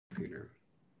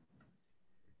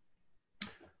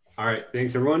All right,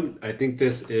 thanks everyone. I think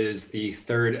this is the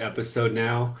third episode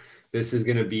now. This is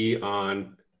going to be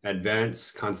on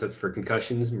advanced concepts for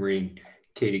concussions. Marie and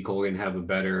Katie Colgan have a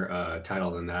better title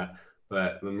than that.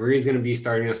 But Marie's going to be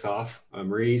starting us off.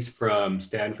 Marie's from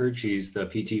Stanford. She's the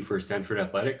PT for Stanford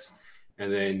Athletics.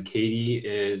 And then Katie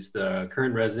is the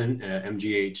current resident at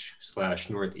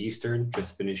MGH/Northeastern,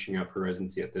 just finishing up her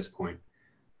residency at this point.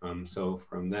 So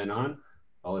from then on,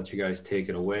 I'll let you guys take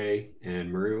it away.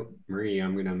 And Marie,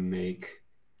 I'm going to make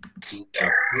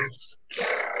first.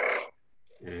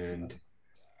 And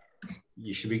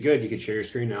you should be good. You can share your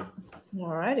screen now. All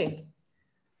righty.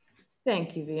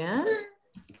 Thank you, Vianne.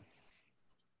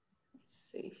 Let's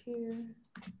see here.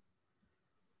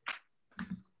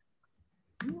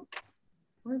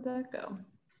 Where'd that go?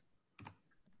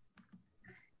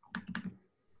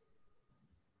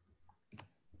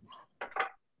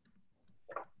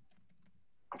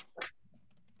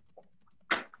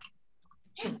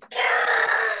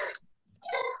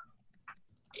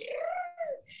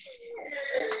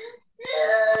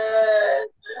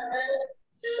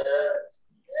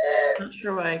 Not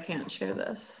sure why I can't share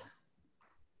this.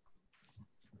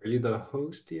 Are you the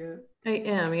host yet? I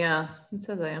am, yeah. It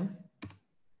says I am.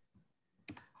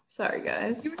 Sorry,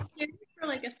 guys. You were sharing for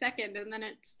like a second and then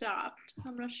it stopped.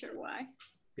 I'm not sure why.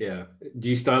 Yeah. Do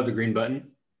you still have the green button?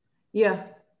 Yeah.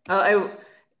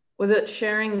 Was it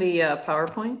sharing the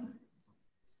PowerPoint?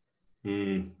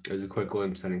 There's a quick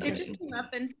glimpse. It just came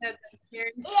up and said like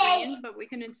sharing screen, but we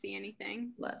couldn't see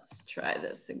anything. Let's try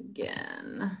this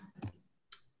again.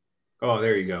 Oh,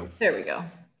 there you go. There we go.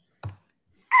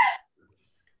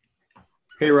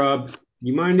 Hey, Rob,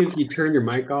 you mind if you turn your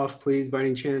mic off, please, by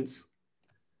any chance?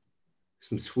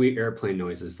 Some sweet airplane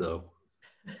noises, though.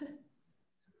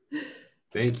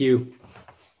 Thank you.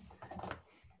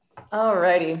 All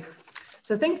righty.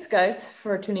 So thanks, guys,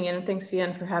 for tuning in, and thanks,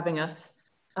 Vianne, for having us.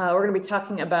 We're going to be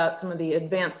talking about some of the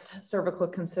advanced cervical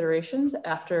considerations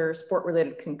after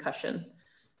sport-related concussion.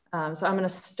 So I'm going to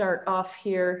start off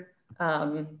here.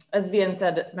 As Vianne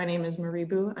said, my name is Marie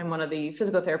Boo. I'm one of the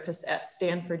physical therapists at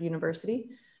Stanford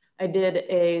University. I did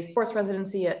a sports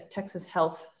residency at Texas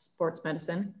Health Sports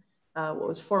Medicine, what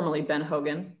was formerly Ben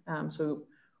Hogan. So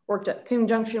worked at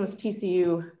conjunction with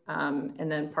TCU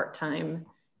and then part-time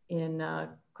in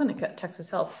clinic at Texas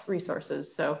Health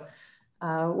Resources. So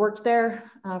worked there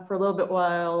for a little bit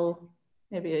while,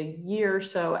 maybe a year or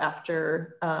so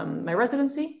after my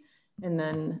residency. And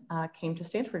then came to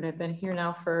Stanford. I've been here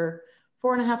now for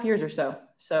 4.5 years or so.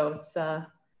 So it's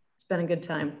been a good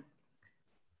time.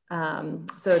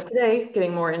 So today,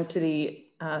 getting more into the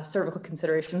cervical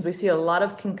considerations, we see a lot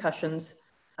of concussions.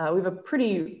 We have a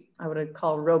pretty, I would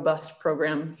call, robust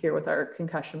program here with our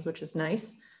concussions, which is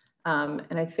nice. And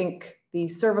I think the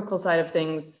cervical side of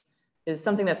things is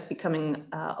something that's becoming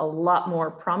a lot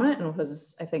more prominent and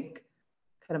was, I think,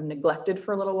 kind of neglected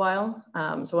for a little while.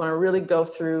 So I want to really go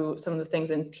through some of the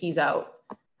things and tease out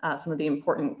some of the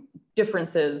important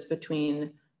differences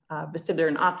between vestibular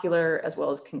and ocular, as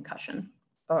well as concussion,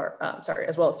 or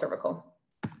as well as cervical.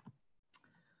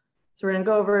 So we're going to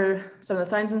go over some of the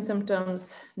signs and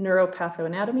symptoms,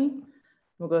 neuropathoanatomy.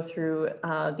 We'll go through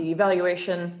the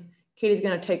evaluation. Katie's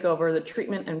going to take over the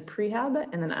treatment and prehab,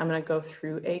 and then I'm going to go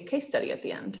through a case study at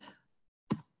the end.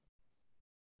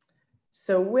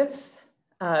 So if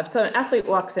an athlete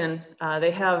walks in,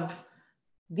 they have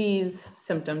these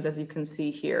symptoms, as you can see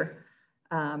here.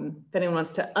 If anyone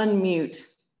wants to unmute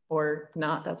or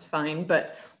not, that's fine.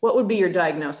 But what would be your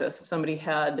diagnosis if somebody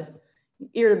had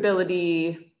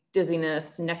irritability,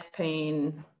 dizziness, neck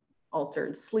pain,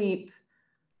 altered sleep?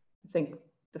 I think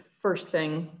the first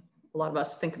thing a lot of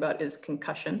us think about is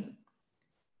concussion.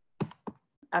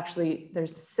 Actually,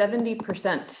 there's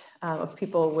 70% of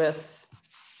people with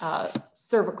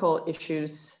cervical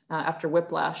issues after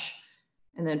whiplash,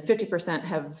 and then 50%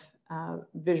 have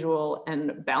visual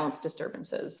and balance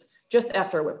disturbances just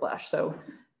after a whiplash. So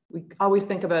we always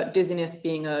think about dizziness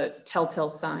being a telltale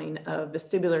sign of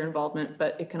vestibular involvement,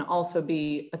 but it can also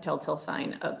be a telltale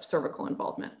sign of cervical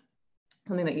involvement,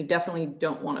 something that you definitely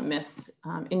don't want to miss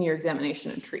in your examination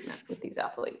and treatment with these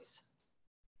athletes.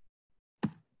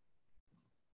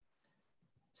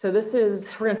 So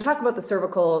we're going to talk about the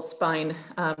cervical spine,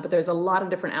 but there's a lot of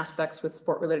different aspects with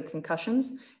sport-related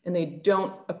concussions, and they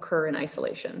don't occur in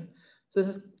isolation. So this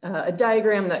is a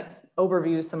diagram that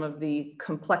overviews some of the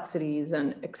complexities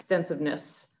and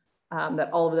extensiveness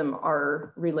that all of them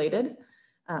are related.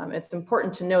 It's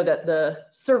important to know that the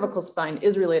cervical spine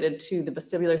is related to the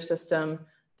vestibular system,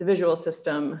 the visual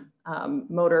system,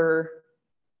 motor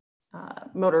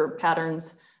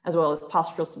patterns, as well as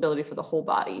postural stability for the whole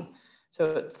body.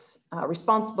 So it's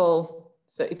responsible,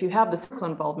 So if you have the cervical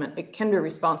involvement, it can be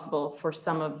responsible for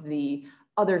some of the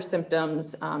other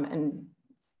symptoms and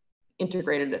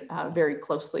integrated very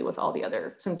closely with all the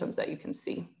other symptoms that you can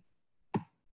see.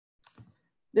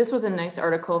 This was a nice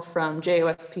article from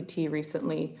JOSPT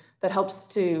recently that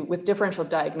helps with differential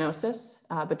diagnosis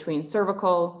between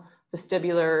cervical,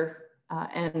 vestibular,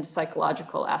 and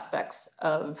psychological aspects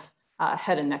of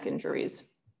head and neck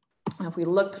injuries. If we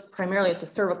look primarily at the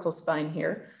cervical spine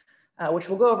here, which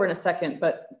we'll go over in a second,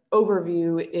 but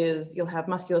overview is you'll have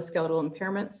musculoskeletal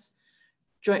impairments,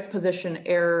 joint position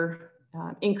error,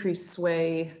 increased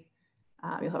sway,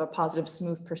 you'll have a positive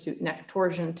smooth pursuit neck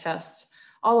torsion test.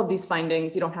 All of these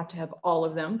findings, you don't have to have all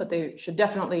of them, but they should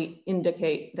definitely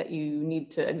indicate that you need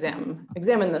to examine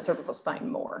the cervical spine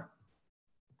more.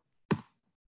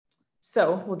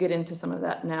 So we'll get into some of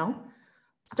that now.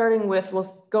 Starting with,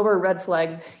 we'll go over red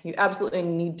flags. You absolutely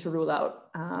need to rule out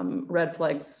red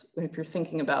flags if you're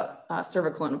thinking about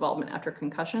cervical involvement after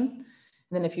concussion. And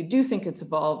then if you do think it's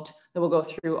involved, then we'll go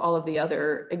through all of the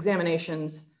other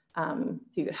examinations so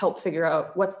you could help figure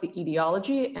out what's the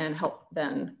etiology and help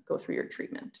then go through your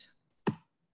treatment.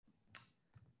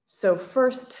 So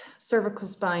first, cervical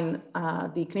spine,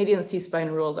 the Canadian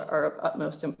C-spine rules are of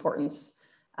utmost importance.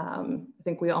 I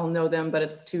think we all know them, but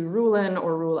it's to rule in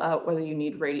or rule out whether you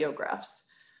need radiographs.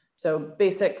 So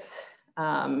basics,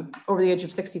 over the age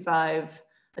of 65,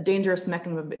 a dangerous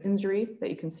mechanism of injury that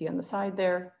you can see on the side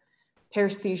there,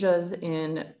 paresthesias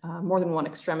in more than one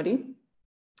extremity,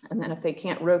 and then if they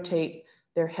can't rotate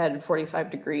their head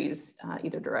 45 degrees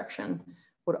either direction,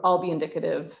 would all be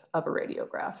indicative of a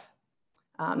radiograph.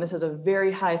 This has a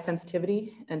very high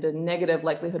sensitivity and a negative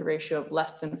likelihood ratio of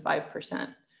less than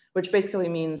 5%. Which basically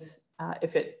means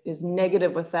if it is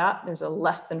negative with that, there's a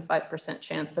less than 5%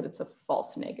 chance that it's a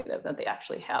false negative, that they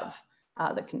actually have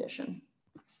the condition.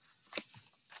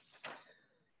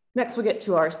 Next, we'll get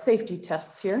to our safety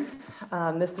tests here.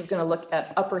 This is gonna look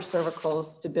at upper cervical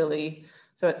stability.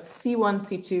 So at C1,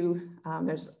 C2,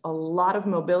 there's a lot of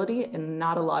mobility and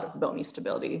not a lot of bony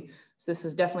stability. So this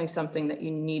is definitely something that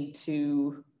you need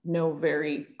to know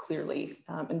very clearly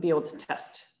and be able to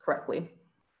test correctly.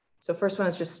 So first one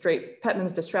is just straight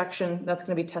Petman's distraction. That's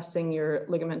going to be testing your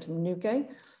ligamentum nuchae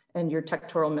and your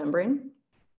tectoral membrane.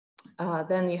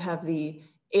 Then you have the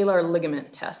alar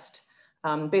ligament test.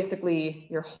 Basically,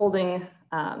 you're holding,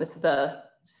 this is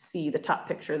the top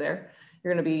picture there.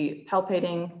 You're going to be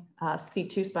palpating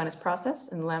C2 spinous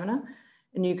process and lamina,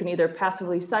 and you can either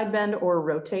passively side bend or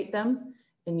rotate them.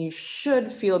 And you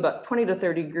should feel about 20 to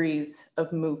 30 degrees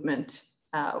of movement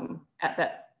at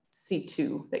that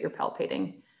C2 that you're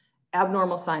palpating.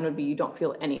 Abnormal sign would be you don't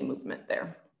feel any movement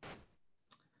there.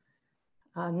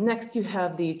 Next, you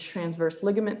have the transverse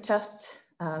ligament test.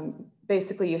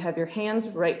 Basically, you have your hands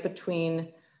right between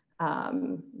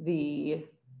the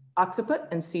occiput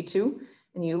and C2,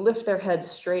 and you lift their heads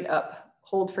straight up,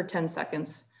 hold for 10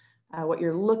 seconds. What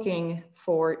you're looking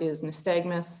for is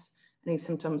nystagmus, any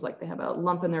symptoms like they have a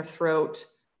lump in their throat,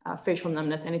 facial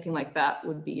numbness, anything like that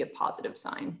would be a positive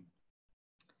sign.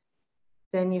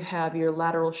 Then you have your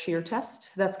lateral shear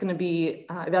test. That's going to be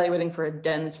evaluating for a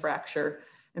Dens fracture.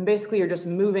 And basically you're just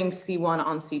moving C1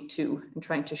 on C2 and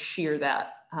trying to shear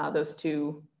those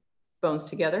two bones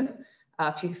together.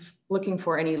 If you're looking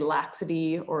for any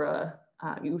laxity or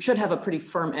you should have a pretty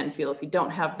firm end feel. If you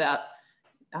don't have that,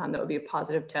 that would be a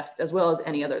positive test, as well as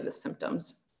any other of the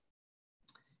symptoms.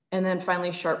 And then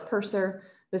finally, sharp purser.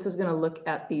 This is going to look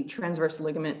at the transverse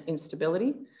ligament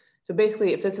instability. So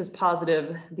basically, if this is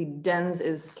positive, the dens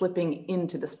is slipping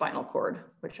into the spinal cord,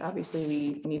 which obviously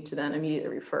we need to then immediately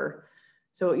refer.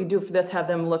 So what you do for this, have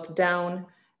them look down.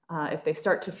 If they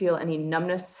start to feel any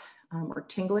numbness or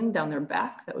tingling down their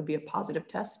back, that would be a positive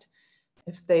test.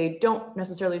 If they don't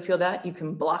necessarily feel that, you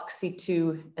can block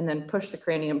C2 and then push the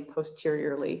cranium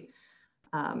posteriorly.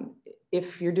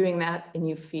 If you're doing that and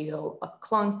you feel a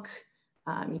clunk,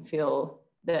 you feel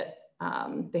that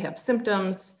they have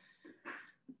symptoms,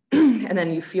 and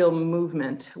then you feel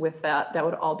movement with that, that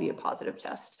would all be a positive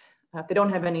test. If they don't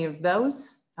have any of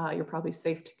those, you're probably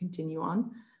safe to continue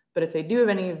on. But if they do have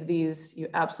any of these, you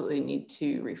absolutely need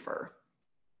to refer.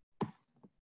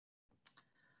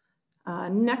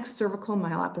 Next, cervical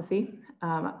myelopathy.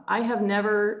 I have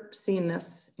never seen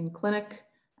this in clinic.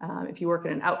 If you work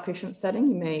in an outpatient setting,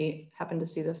 you may happen to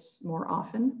see this more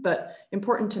often, but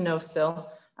important to know still.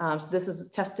 So this is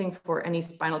testing for any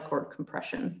spinal cord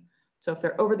compression. So if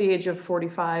they're over the age of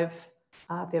 45,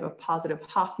 if they have a positive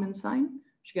Hoffman sign,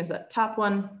 which again is that top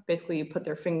one, basically you put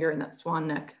their finger in that swan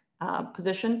neck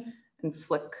position and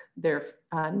flick their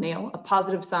nail. A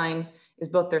positive sign is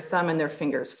both their thumb and their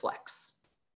fingers flex.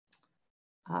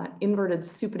 Inverted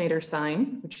supinator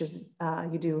sign, which is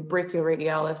you do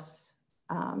brachioradialis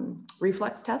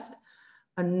reflex test.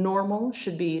 A normal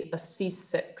should be a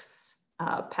C6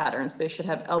 pattern. So they should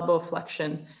have elbow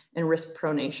flexion and wrist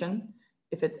pronation.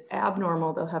 If it's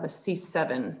abnormal, they'll have a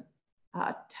C7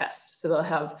 test. So they'll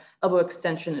have elbow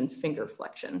extension and finger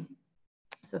flexion.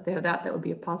 So if they have that, that would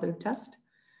be a positive test.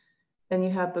 Then you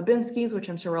have Babinski's, which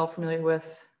I'm sure we're all familiar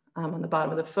with, on the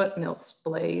bottom of the foot, and they'll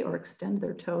splay or extend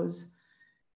their toes.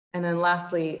 And then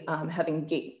lastly, having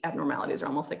gait abnormalities, or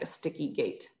almost like a sticky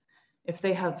gait. If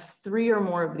they have 3 or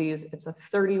more of these, it's a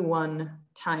 31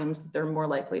 times that they're more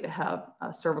likely to have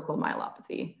cervical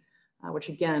myelopathy, which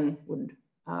again would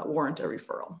warrant a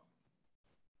referral.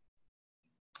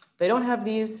 If they don't have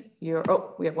these,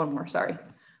 oh, we have one more, sorry.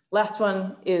 Last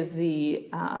one is the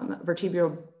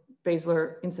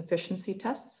vertebrobasilar insufficiency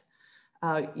tests.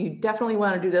 You definitely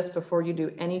want to do this before you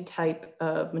do any type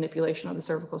of manipulation of the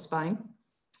cervical spine.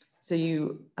 So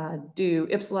you do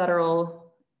ipsilateral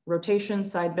rotation,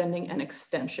 side bending, and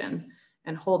extension,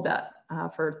 and hold that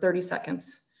for 30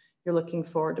 seconds. You're looking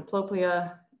for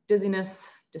diplopia,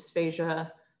 dizziness,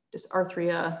 dysphagia,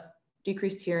 dysarthria,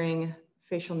 decreased hearing,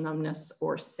 facial numbness,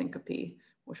 or syncope,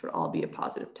 which would all be a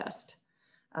positive test.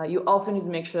 You also need to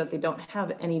make sure that they don't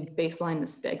have any baseline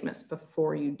nystagmus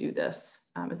before you do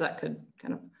this, as that could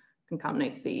kind of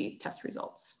concatenate the test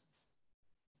results.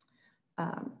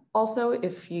 Also,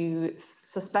 if you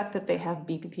suspect that they have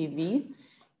BPPV,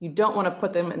 you don't want to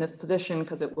put them in this position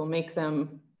because it will make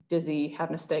them dizzy, have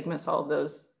nystagmus, all of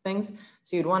those things.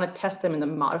 So you'd want to test them in the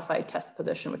modified test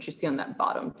position, which you see on that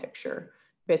bottom picture.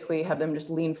 Basically have them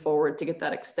just lean forward to get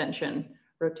that extension,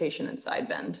 rotation, and side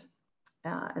bend.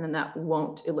 And then that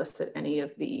won't elicit any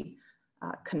of the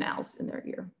canals in their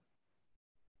ear.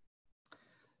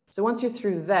 So once you're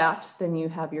through that, then you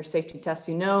have your safety test.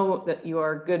 You know that you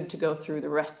are good to go through the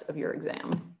rest of your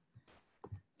exam,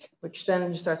 which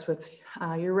then starts with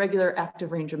your regular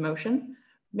active range of motion.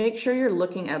 Make sure you're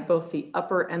looking at both the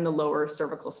upper and the lower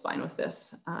cervical spine with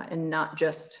this, and not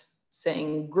just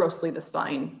saying grossly the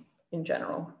spine in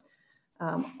general.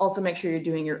 Also make sure you're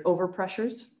doing your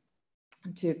overpressures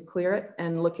to clear it,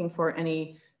 and looking for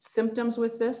any symptoms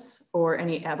with this or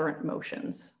any aberrant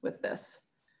motions with this.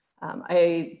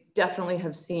 I definitely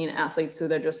have seen athletes who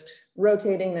they're just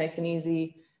rotating nice and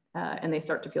easy, and they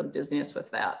start to feel dizziness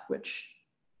with that, which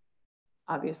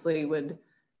obviously would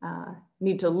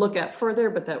need to look at further,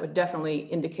 but that would definitely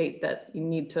indicate that you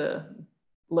need to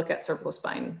look at cervical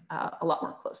spine a lot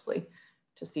more closely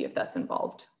to see if that's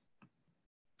involved.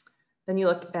 Then you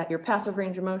look at your passive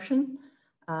range of motion,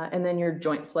 and then your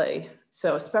joint play.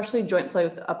 So especially joint play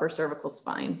with the upper cervical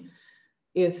spine.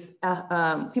 If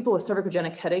people with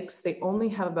cervicogenic headaches, they only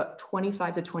have about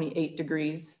 25 to 28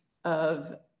 degrees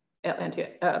of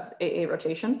AA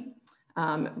rotation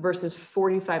versus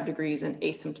 45 degrees in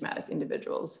asymptomatic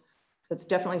individuals. That's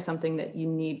definitely something that you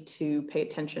need to pay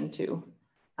attention to,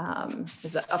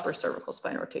 is that upper cervical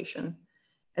spine rotation.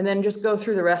 And then just go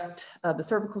through the rest of the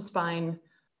cervical spine,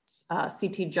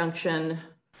 CT junction,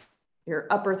 your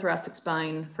upper thoracic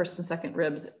spine, first and second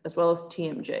ribs, as well as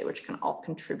TMJ, which can all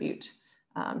contribute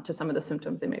to some of the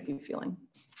symptoms they may be feeling.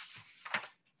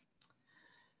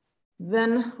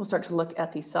 Then we'll start to look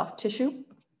at the soft tissue.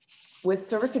 With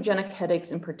cervicogenic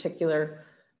headaches in particular,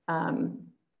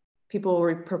 people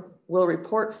will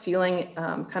report feeling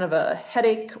kind of a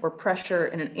headache or pressure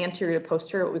in an anterior to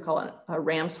posterior, what we call a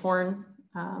ram's horn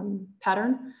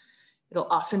pattern. It'll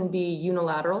often be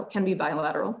unilateral, can be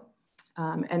bilateral.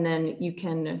 And then you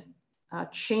can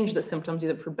change the symptoms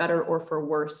either for better or for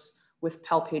worse with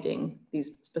palpating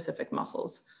these specific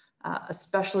muscles,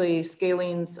 especially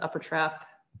scalenes, upper trap,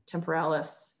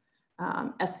 temporalis,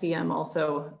 SCM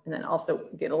also, and then also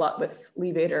get a lot with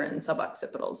levator and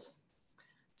suboccipitals.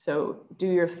 So do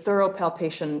your thorough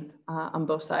palpation on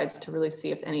both sides to really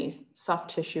see if any soft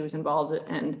tissue is involved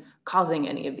and causing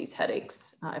any of these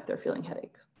headaches, if they're feeling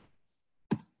headaches.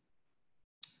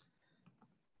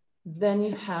 Then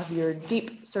you have your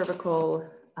deep cervical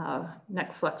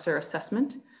neck flexor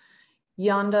assessment.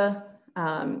 Yanda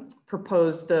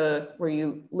proposed where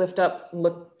you lift up,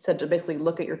 said to basically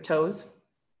look at your toes.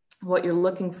 What you're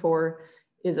looking for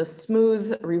is a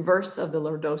smooth reverse of the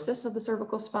lordosis of the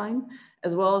cervical spine,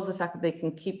 as well as the fact that they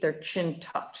can keep their chin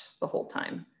tucked the whole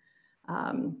time.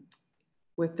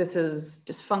 If this is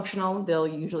dysfunctional, they'll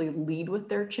usually lead with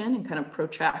their chin and kind of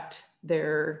protract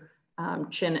their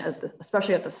chin,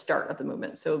 especially at the start of the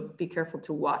movement. So be careful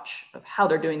to watch of how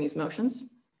they're doing these motions.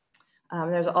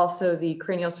 There's also the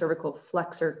cranial cervical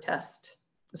flexor test.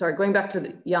 Sorry, going back to the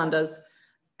Yanda's,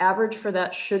 average for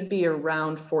that should be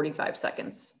around 45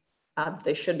 seconds.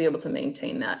 They should be able to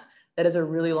maintain that. That is a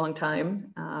really long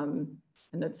time.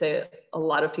 And I'd say a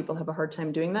lot of people have a hard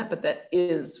time doing that, but that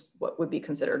is what would be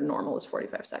considered normal, is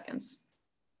 45 seconds.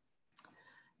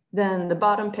 Then the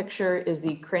bottom picture is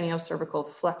the craniocervical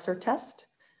flexor test.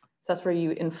 So that's where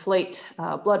you inflate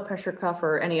a blood pressure cuff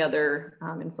or any other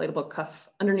inflatable cuff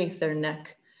underneath their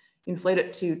neck. You inflate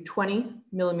it to 20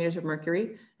 millimeters of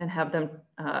mercury and have them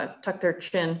tuck their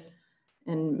chin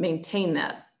and maintain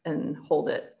that and hold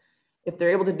it. If they're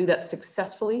able to do that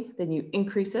successfully, then you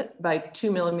increase it by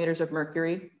 2 millimeters of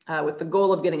mercury with the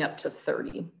goal of getting up to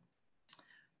 30.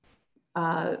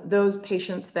 Those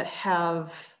patients that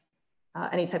have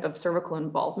any type of cervical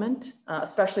involvement,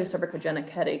 especially cervicogenic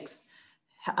headaches,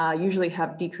 usually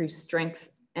have decreased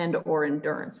strength and or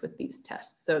endurance with these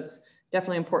tests. So it's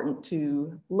definitely important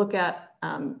to look at,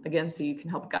 again, so you can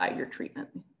help guide your treatment.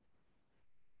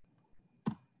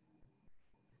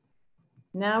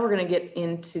 Now we're going to get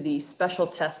into the special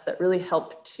tests that really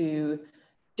help to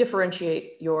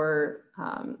differentiate your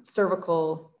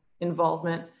cervical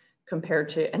involvement compared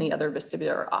to any other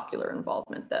vestibular or ocular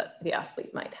involvement that the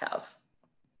athlete might have.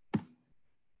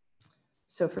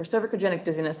 So for cervicogenic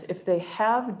dizziness, if they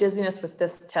have dizziness with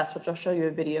this test, which I'll show you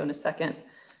a video in a second,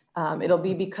 it'll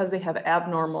be because they have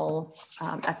abnormal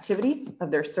activity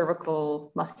of their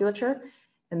cervical musculature,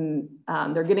 and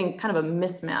they're getting kind of a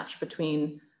mismatch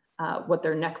between what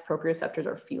their neck proprioceptors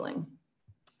are feeling.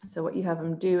 So what you have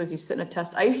them do is you sit in a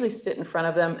test. I usually sit in front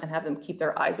of them and have them keep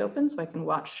their eyes open so I can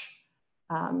watch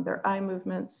their eye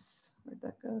movements. Where'd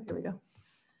that go? Here we go.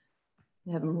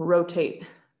 You have them rotate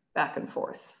back and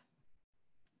forth.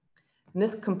 And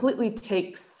this completely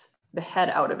takes the head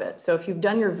out of it. So if you've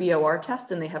done your VOR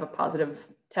test and they have a positive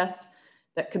test,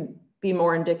 that could be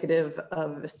more indicative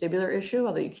of a vestibular issue,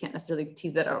 although you can't necessarily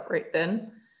tease that out right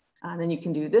then. Then you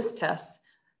can do this test.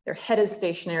 Their head is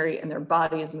stationary and their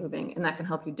body is moving, and that can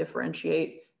help you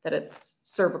differentiate that it's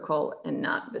cervical and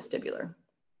not vestibular.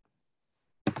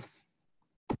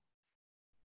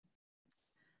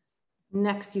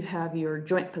 Next, you have your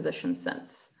joint position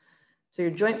sense. So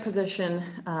your joint position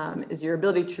is your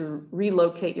ability to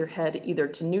relocate your head either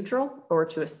to neutral or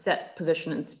to a set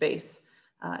position in space.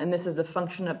 And this is the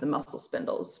function of the muscle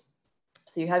spindles.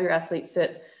 So you have your athlete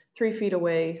sit 3 feet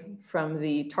away from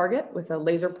the target with a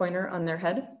laser pointer on their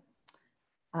head,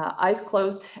 eyes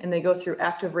closed, and they go through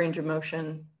active range of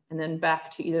motion and then back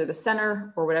to either the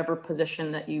center or whatever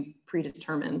position that you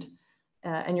predetermined.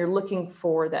 And you're looking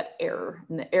for that error,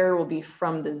 and the error will be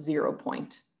from the 0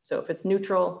 point. So if it's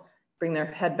neutral, bring their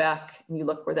head back and you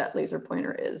look where that laser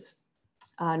pointer is.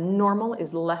 Normal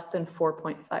is less than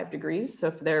 4.5 degrees. So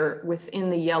if they're within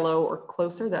the yellow or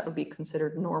closer, that would be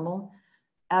considered normal.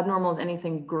 Abnormal is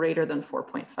anything greater than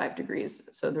 4.5 degrees.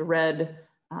 So the red,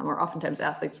 or oftentimes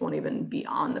athletes won't even be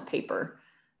on the paper.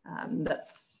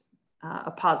 That's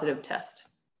a positive test.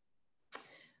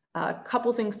 A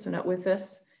couple things to note with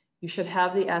this. You should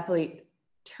have the athlete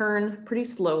turn pretty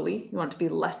slowly. You want it to be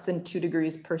less than 2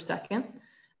 degrees per second.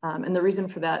 And the reason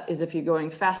for that is if you're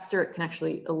going faster, it can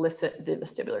actually elicit the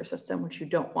vestibular system, which you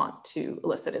don't want to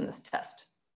elicit in this test.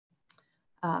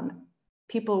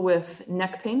 People with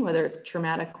neck pain, whether it's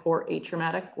traumatic or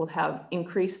atraumatic, will have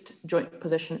increased joint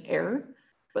position error,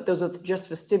 but those with just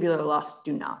vestibular loss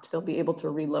do not. They'll be able to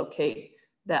relocate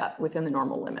that within the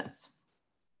normal limits.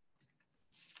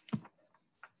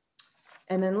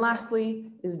 And then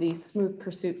lastly is the smooth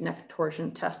pursuit neck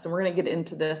torsion test. And we're going to get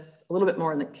into this a little bit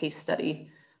more in the case study.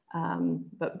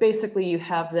 But basically you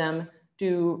have them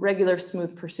do regular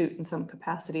smooth pursuit in some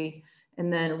capacity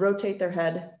and then rotate their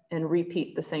head and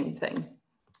repeat the same thing.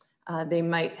 They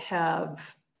might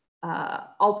have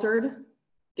altered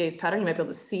gaze pattern. You might be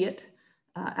able to see it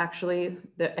actually,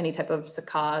 any type of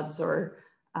saccades, or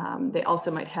they also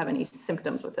might have any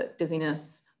symptoms with it,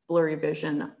 dizziness, blurry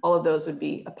vision. All of those would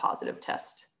be a positive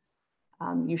test.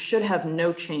 You should have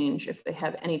no change if they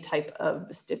have any type of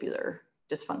vestibular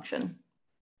dysfunction.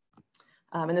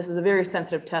 And this is a very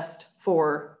sensitive test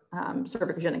for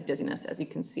cervicogenic dizziness, as you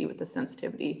can see with the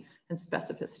sensitivity and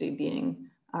specificity being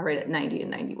right at 90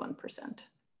 and 91%.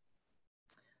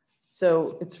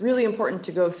 So it's really important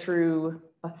to go through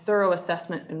a thorough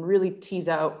assessment and really tease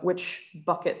out which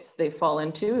buckets they fall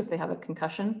into if they have a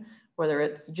concussion, whether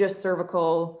it's just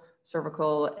cervical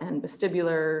and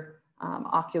vestibular,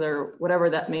 ocular, whatever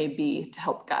that may be, to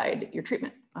help guide your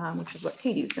treatment, which is what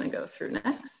Katie's going to go through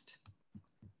next.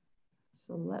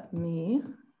 So let me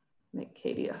make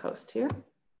Katie a host here.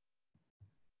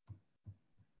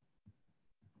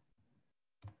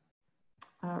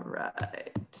 All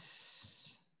right.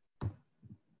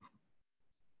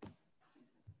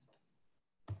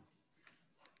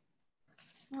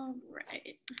 All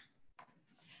right.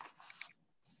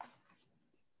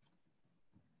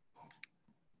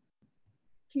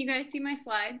 Can you guys see my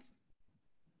slides?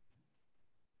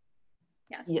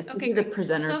 Yes. Yes, we Okay, see the great.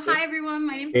 presenter. So hi everyone,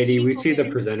 my name is Katie, we see the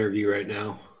Colgan. presenter view right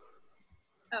now.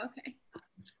 Oh, okay.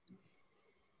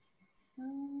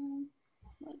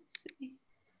 Let's see.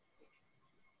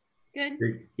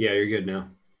 Good. Yeah, you're good now.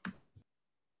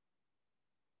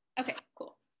 Okay,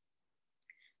 cool.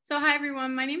 So hi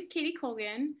everyone, my name is Katie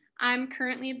Colgan. I'm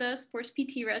currently the sports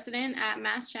PT resident at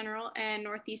Mass General and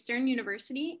Northeastern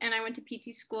University, and I went to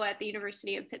PT school at the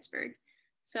University of Pittsburgh.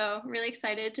 So really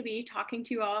excited to be talking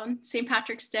to you all on St.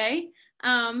 Patrick's Day.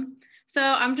 So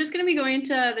I'm just going to be going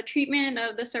into the treatment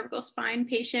of the cervical spine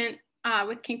patient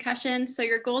with concussion. So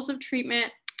your goals of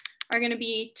treatment are going to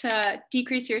be to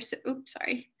decrease your,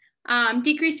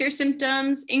 decrease your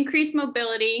symptoms, increase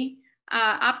mobility,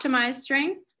 optimize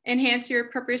strength, enhance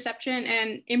your proprioception,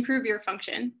 and improve your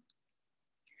function.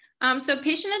 So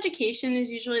patient education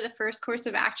is usually the first course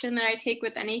of action that I take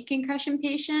with any concussion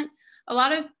patient. A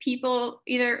lot of people,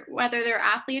 either whether they're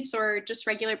athletes or just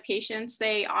regular patients,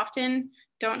 they often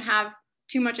don't have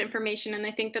too much information and they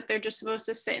think that they're just supposed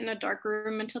to sit in a dark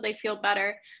room until they feel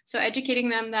better. So educating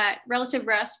them that relative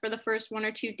rest for the first 1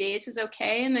 or 2 days is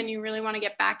okay, and then you really want to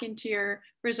get back into your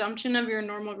resumption of your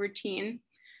normal routine.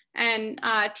 And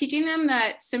teaching them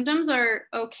that symptoms are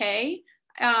okay.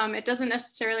 It doesn't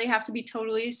necessarily have to be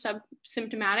totally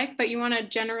symptomatic, but you want to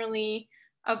generally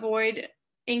avoid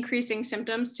increasing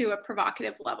symptoms to a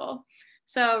provocative level.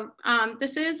 So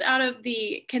this is out of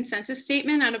the consensus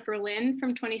statement out of Berlin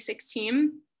from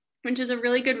 2016, which is a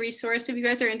really good resource. If you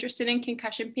guys are interested in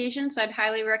concussion patients, I'd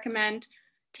highly recommend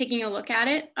taking a look at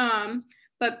it.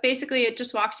 But basically it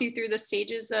just walks you through the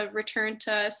stages of return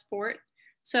to sport.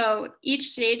 So each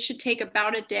stage should take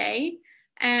about a day,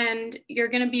 and you're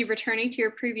going to be returning to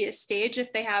your previous stage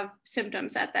if they have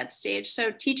symptoms at that stage. So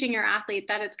teaching your athlete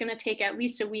that it's going to take at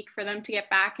least a week for them to get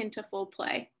back into full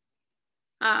play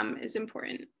is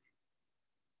important.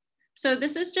 So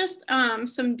this is just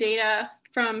some data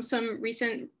from some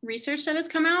recent research that has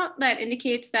come out that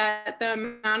indicates that the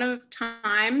amount of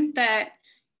time that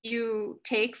you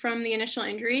take from the initial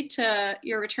injury to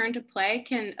your return to play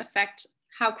can affect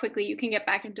how quickly you can get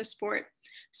back into sport.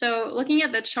 So looking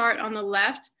at the chart on the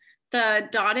left, the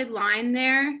dotted line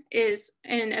there is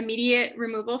an immediate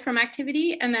removal from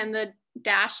activity, and then the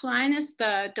dashed line is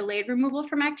the delayed removal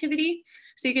from activity.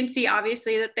 So you can see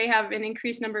obviously that they have an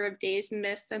increased number of days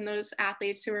missed than those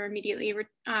athletes who are immediately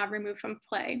removed from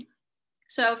play.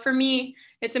 So for me,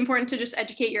 it's important to just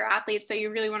educate your athletes that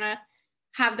you really want to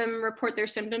have them report their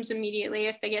symptoms immediately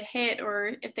if they get hit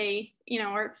or if they,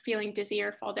 are feeling dizzy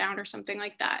or fall down or something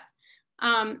like that.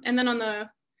 And then on the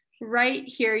right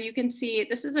here, you can see,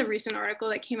 this is a recent article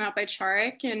that came out by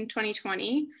Charek in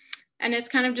 2020. And it's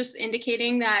kind of just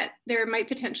indicating that there might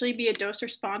potentially be a dose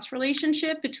response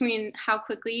relationship between how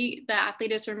quickly the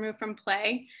athlete is removed from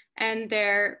play and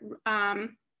their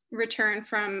return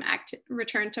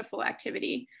to full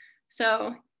activity.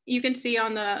 So you can see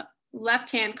on the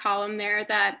left-hand column there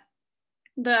that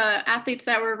the athletes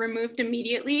that were removed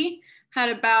immediately had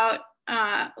about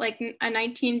like a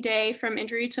 19-day from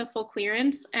injury to full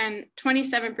clearance, and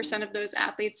 27% of those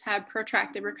athletes had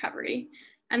protracted recovery.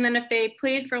 And then if they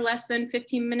played for less than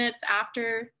 15 minutes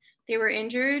after they were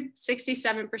injured,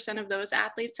 67% of those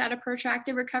athletes had a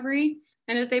protracted recovery.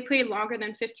 And if they played longer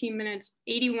than 15 minutes,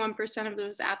 81% of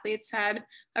those athletes had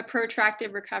a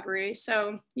protracted recovery.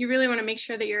 So you really want to make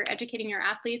sure that you're educating your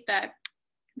athlete that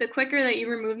the quicker that you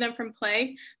remove them from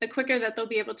play, the quicker that they'll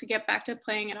be able to get back to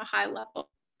playing at a high level.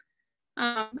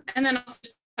 And then also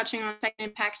just touching on second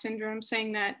impact syndrome,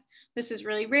 saying that this is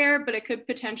really rare, but it could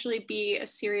potentially be a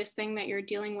serious thing that you're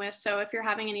dealing with. So if you're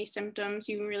having any symptoms,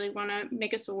 you really want to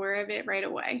make us aware of it right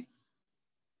away.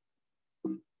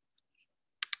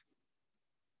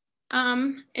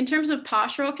 In terms of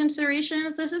postural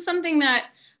considerations, this is something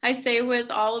that I say with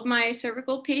all of my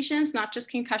cervical patients, not just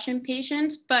concussion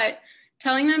patients, but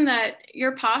telling them that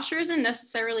your posture isn't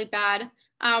necessarily bad.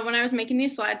 When I was making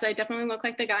these slides, I definitely look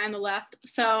like the guy on the left.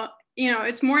 So,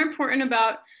 it's more important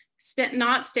about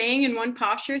not staying in one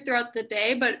posture throughout the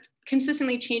day, but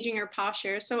consistently changing your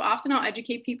posture. So often I'll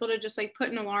educate people to just like put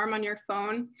an alarm on your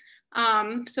phone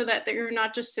so that you're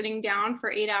not just sitting down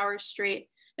for 8 hours straight.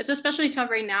 It's especially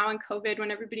tough right now in COVID when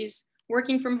everybody's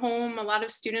working from home. A lot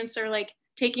of students are like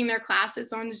taking their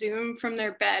classes on Zoom from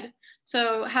their bed.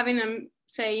 So having them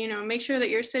say, make sure that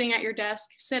you're sitting at your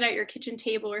desk, sit at your kitchen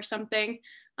table or something.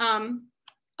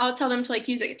 I'll tell them to like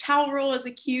use a towel roll as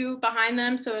a cue behind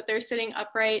them so that they're sitting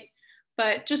upright,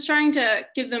 but just trying to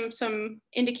give them some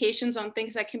indications on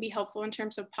things that can be helpful in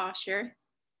terms of posture.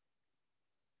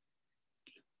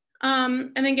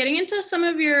 And then getting into some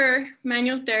of your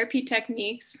manual therapy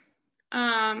techniques.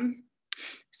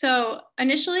 So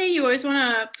initially, you always want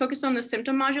to focus on the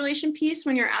symptom modulation piece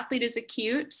when your athlete is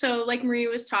acute. So like Marie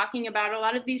was talking about, a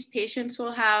lot of these patients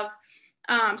will have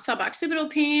suboccipital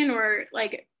pain or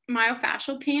like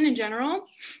myofascial pain in general.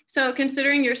 So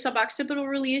considering your suboccipital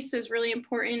release is really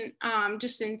important,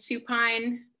 just in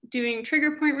supine, doing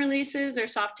trigger point releases or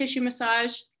soft tissue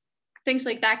massage, things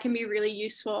like that can be really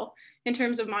useful in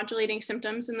terms of modulating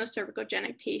symptoms in the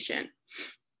cervicogenic patient.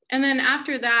 And then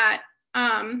after that,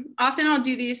 often I'll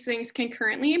do these things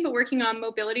concurrently, but working on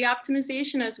mobility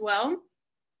optimization as well.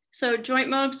 So joint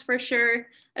mobs for sure,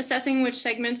 assessing which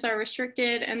segments are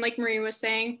restricted. And like Marie was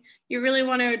saying, you really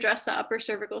want to address the upper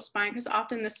cervical spine because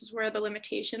often this is where the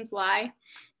limitations lie.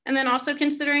 And then also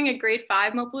considering a grade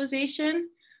 5 mobilization.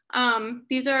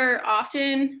 These are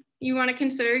often, you want to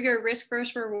consider your risk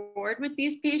versus reward with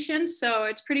these patients. So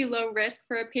it's pretty low risk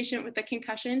for a patient with a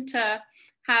concussion to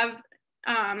have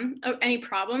any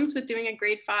problems with doing a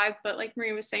grade 5, but like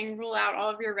Marie was saying, rule out all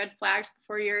of your red flags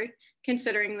before you're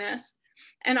considering this.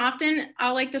 And often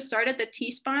I'll like to start at the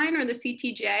T-spine or the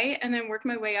CTJ and then work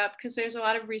my way up because there's a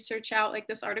lot of research out, like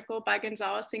this article by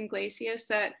Gonzalez and Glacius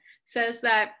that says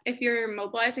that if you're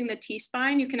mobilizing the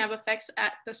T-spine, you can have effects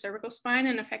at the cervical spine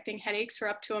and affecting headaches for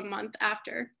up to a month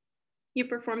after you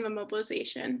perform the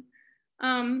mobilization.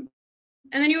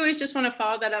 And then you always just want to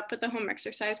follow that up with the home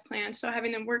exercise plan. So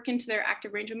having them work into their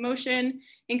active range of motion,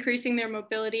 increasing their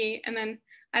mobility. And then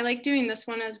I like doing this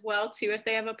one as well too, if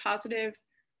they have a positive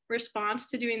response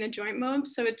to doing the joint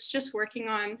mobs. So it's just working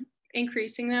on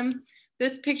increasing them.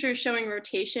 This picture is showing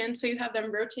rotation. So you have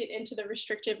them rotate into the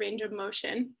restricted range of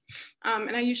motion.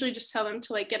 And I usually just tell them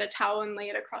to like get a towel and lay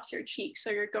it across your cheek.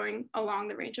 So you're going along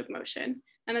the range of motion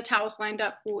and the towel's lined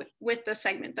up with the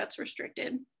segment that's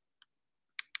restricted.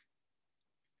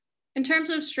 In terms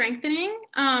of strengthening,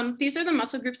 these are the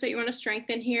muscle groups that you want to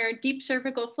strengthen here. Deep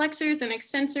cervical flexors and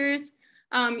extensors.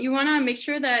 You want to make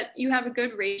sure that you have a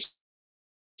good ratio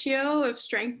of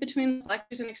strength between the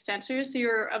flexors and extensors, so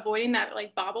you're avoiding that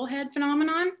like bobblehead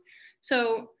phenomenon.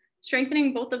 So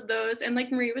strengthening both of those, and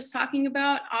like Marie was talking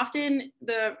about, often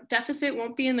the deficit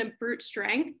won't be in the brute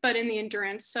strength, but in the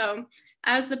endurance. So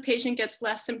as the patient gets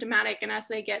less symptomatic and as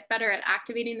they get better at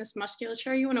activating this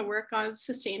musculature, you want to work on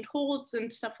sustained holds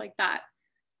and stuff like that.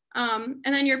 And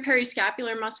then your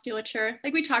periscapular musculature,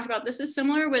 like we talked about, this is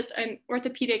similar with an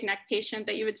orthopedic neck patient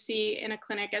that you would see in a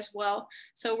clinic as well.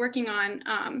 So working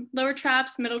on lower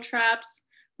traps, middle traps,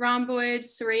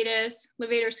 rhomboids, serratus,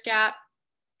 levator scap,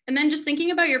 and then just thinking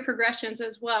about your progressions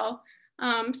as well.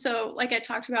 So like I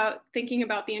talked about, thinking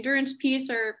about the endurance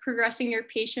piece or progressing your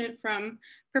patient from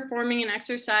performing an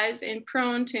exercise in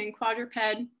prone to in quadruped.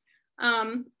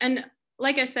 And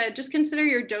like I said, just consider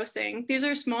your dosing. These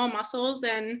are small muscles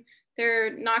and they're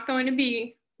not going to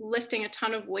be lifting a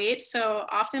ton of weight. So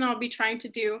often I'll be trying to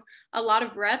do a lot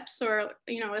of reps or,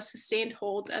 a sustained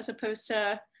hold as opposed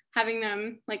to having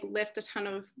them like lift a ton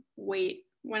of weight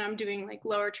when I'm doing like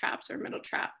lower traps or middle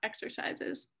trap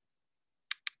exercises.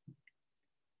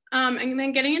 And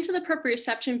then getting into the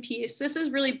proprioception piece, this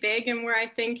is really big and where I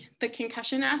think the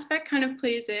concussion aspect kind of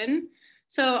plays in.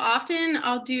 So often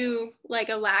I'll do like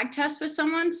a lag test with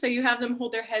someone. So you have them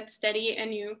hold their head steady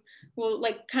and you will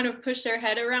like kind of push their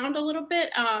head around a little bit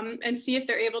and see if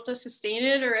they're able to sustain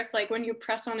it or if like when you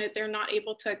press on it, they're not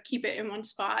able to keep it in one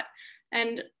spot.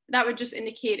 And that would just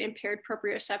indicate impaired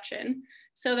proprioception.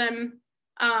 So then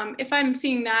if I'm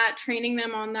seeing that, training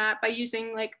them on that by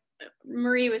using, like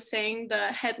Marie was saying, the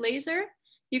head laser,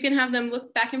 you can have them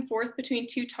look back and forth between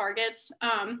two targets.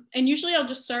 And usually I'll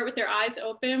just start with their eyes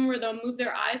open where they'll move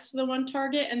their eyes to the one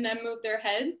target and then move their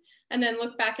head and then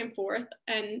look back and forth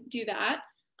and do that.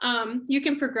 You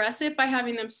can progress it by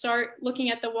having them start looking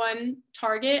at the one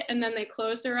target and then they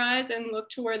close their eyes and look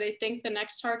to where they think the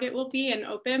next target will be and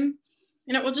open.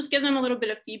 And it will just give them a little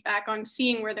bit of feedback on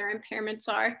seeing where their impairments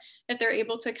are, if they're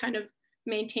able to kind of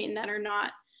maintain that or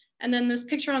not. And then this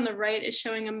picture on the right is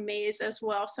showing a maze as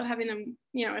well. So having them,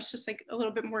 it's just like a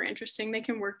little bit more interesting. They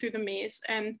can work through the maze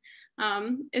and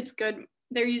it's good.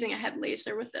 They're using a head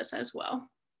laser with this as well.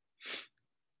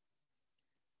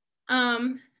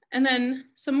 And then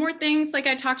some more things like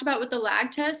I talked about with the lag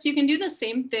test, you can do the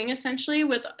same thing essentially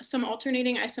with some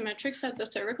alternating isometrics at the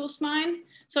cervical spine.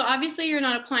 So obviously you're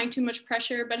not applying too much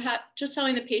pressure, but just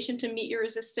telling the patient to meet your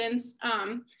resistance.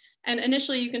 And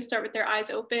initially you can start with their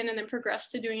eyes open and then progress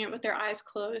to doing it with their eyes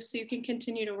closed. So you can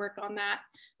continue to work on that.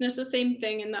 And it's the same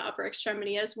thing in the upper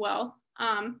extremity as well.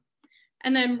 And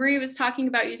then Marie was talking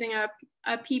about using a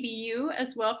PBU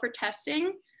as well for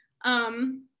testing.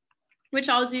 which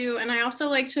I'll do. And I also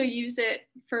like to use it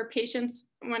for patients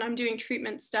when I'm doing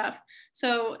treatment stuff.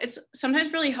 So it's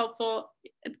sometimes really helpful.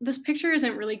 This picture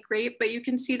isn't really great, but you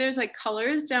can see there's like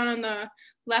colors down on the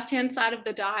left-hand side of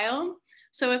the dial.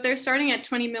 So if they're starting at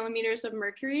 20 millimeters of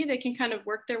mercury, they can kind of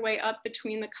work their way up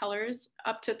between the colors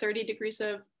up to 30 degrees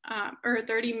of, or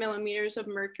 30 millimeters of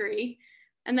mercury.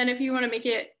 And then if you want to make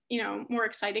it, more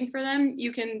exciting for them,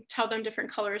 you can tell them different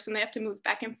colors and they have to move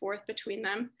back and forth between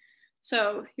them.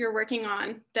 So you're working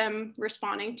on them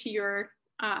responding to your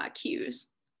cues.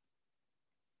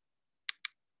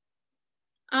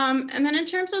 And then in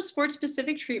terms of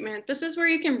sport-specific treatment, this is where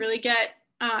you can really get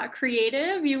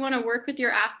creative. You want to work with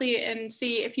your athlete and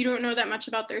see, if you don't know that much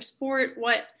about their sport,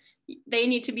 what they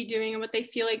need to be doing and what they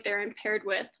feel like they're impaired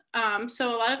with.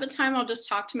 So a lot of the time I'll just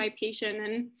talk to my patient,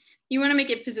 and you want to make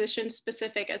it position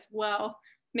specific as well,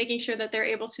 making sure that they're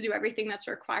able to do everything that's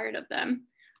required of them.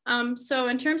 So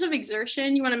in terms of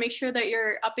exertion, you want to make sure that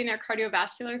you're upping their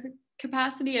cardiovascular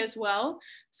capacity as well.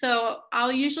 So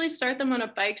I'll usually start them on a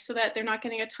bike so that they're not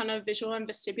getting a ton of visual and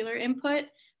vestibular input,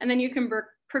 and then you can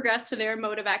progress to their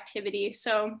mode of activity.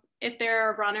 So if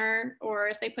they're a runner or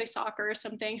if they play soccer or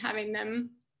something, having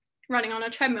them running on a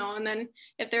treadmill, and then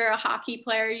if they're a hockey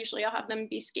player, usually I'll have them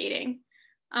be skating.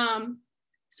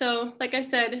 So like I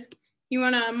said, you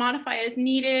want to modify as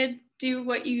needed, do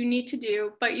what you need to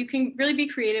do, but you can really be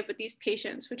creative with these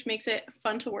patients, which makes it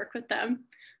fun to work with them.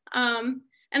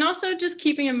 And also just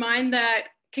keeping in mind that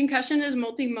concussion is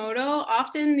multimodal.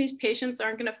 Often these patients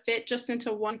aren't going to fit just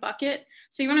into one bucket.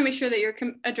 So you want to make sure that you're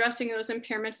addressing those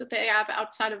impairments that they have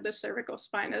outside of the cervical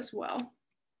spine as well.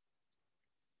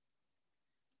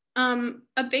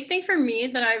 A big thing for me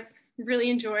that I've really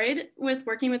enjoyed with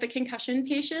working with the concussion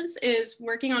patients is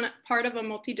working on part of a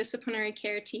multidisciplinary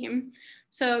care team.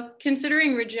 So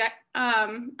considering referrals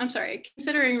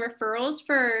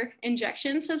for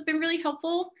injections has been really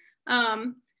helpful.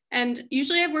 And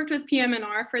usually I've worked with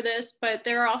PM&R for this, but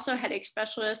there are also headache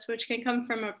specialists, which can come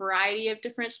from a variety of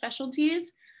different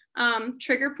specialties.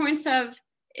 Trigger points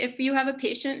if you have a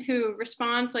patient who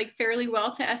responds like fairly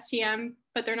well to STM,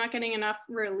 but they're not getting enough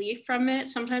relief from it,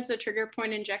 sometimes the trigger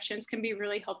point injections can be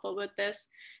really helpful with this.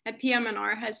 And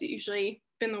PM&R has usually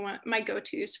been my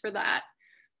go-tos for that.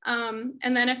 And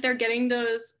then if they're getting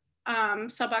those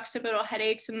suboccipital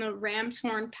headaches and the ram's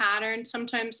horn pattern,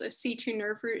 sometimes a C2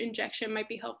 nerve root injection might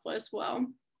be helpful as well.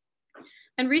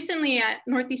 And recently at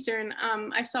Northeastern,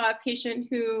 I saw a patient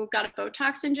who got a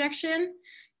Botox injection.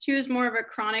 She was more of a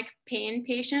chronic pain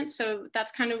patient, so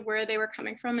that's kind of where they were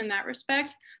coming from in that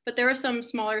respect. But there were some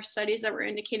smaller studies that were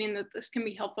indicating that this can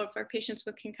be helpful for patients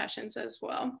with concussions as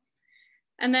well.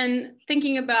 And then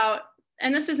thinking about,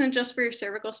 and this isn't just for your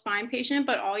cervical spine patient,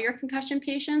 but all your concussion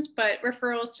patients, but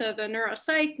referrals to the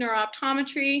neuropsych,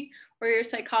 neurooptometry, or your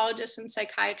psychologists and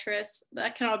psychiatrists,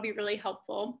 that can all be really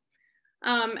helpful.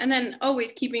 And then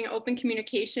always keeping open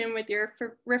communication with your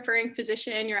referring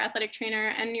physician, your athletic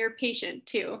trainer, and your patient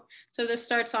too. So this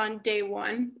starts on day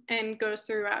one and goes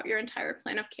throughout your entire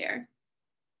plan of care.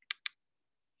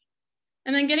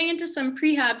 And then getting into some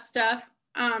prehab stuff,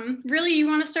 really you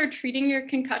want to start treating your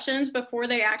concussions before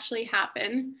they actually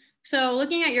happen. So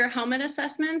looking at your helmet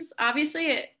assessments,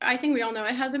 obviously, I think we all know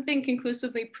it hasn't been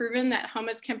conclusively proven that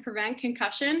helmets can prevent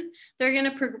concussion. They're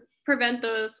going to prevent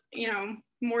those,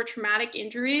 more traumatic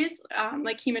injuries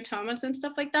like hematomas and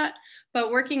stuff like that.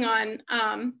 But working on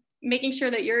making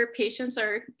sure that your patients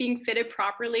are being fitted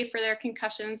properly for their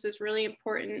concussions is really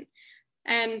important.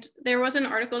 And there was an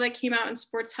article that came out in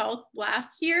Sports Health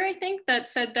last year, I think, that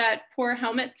said that poor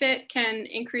helmet fit can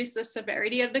increase the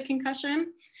severity of the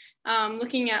concussion.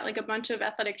 Looking at like a bunch of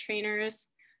athletic trainers,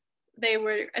 they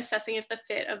were assessing if the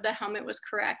fit of the helmet was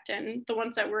correct, and the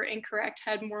ones that were incorrect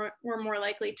were more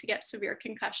likely to get severe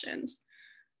concussions.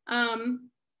 And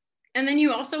then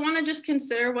you also want to just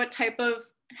consider what type of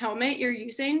helmet you're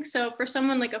using. So for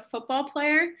someone like a football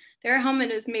player, their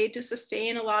helmet is made to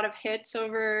sustain a lot of hits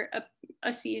over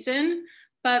a season.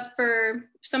 But for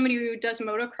somebody who does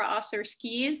motocross or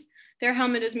skis, their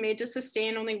helmet is made to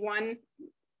sustain only one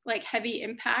like heavy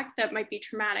impact that might be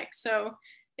traumatic. So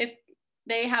if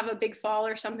they have a big fall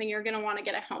or something, you're going to want to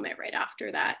get a helmet right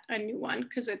after that, a new one,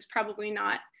 because it's probably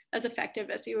not as effective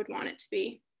as you would want it to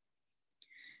be.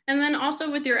 And then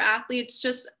also with your athletes,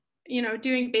 just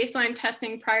doing baseline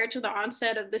testing prior to the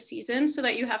onset of the season so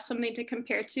that you have something to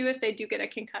compare to if they do get a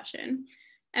concussion.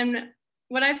 And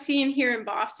what I've seen here in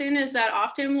Boston is that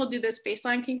often we'll do this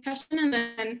baseline concussion, and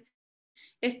then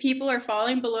if people are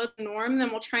falling below the norm,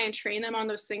 then we'll try and train them on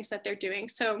those things that they're doing.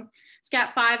 So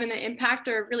SCAT5 and the impact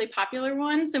are really popular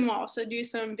ones, and we'll also do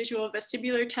some visual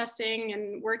vestibular testing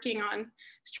and working on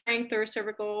strength or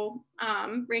cervical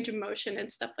range of motion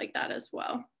and stuff like that as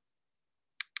well.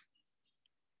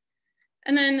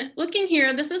 And then looking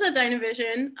here, this is a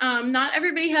Dynavision. Not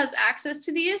everybody has access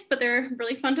to these, but they're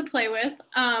really fun to play with.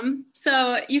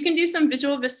 So you can do some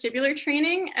visual vestibular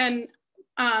training, and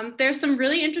there's some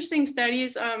really interesting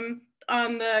studies on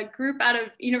the group out of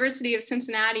University of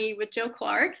Cincinnati with Joe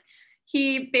Clark.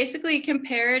 He basically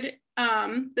compared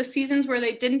the seasons where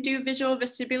they didn't do visual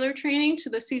vestibular training to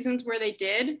the seasons where they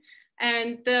did.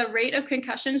 And the rate of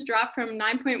concussions dropped from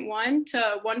 9.1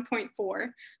 to 1.4.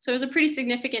 So it was a pretty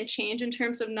significant change in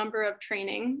terms of number of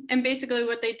training. And basically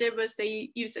what they did was they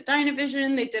used a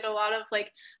Dynavision. They did a lot of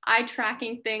like eye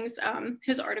tracking things.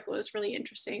 His article is really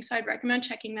interesting. So I'd recommend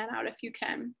checking that out if you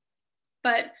can.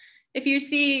 But if you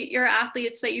see your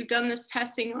athletes that you've done this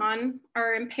testing on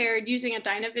are impaired, using a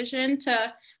Dynavision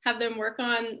to have them work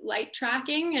on light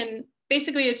tracking, and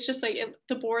basically it's just like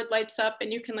the board lights up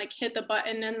and you can like hit the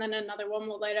button and then another one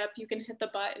will light up, you can hit the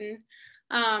button.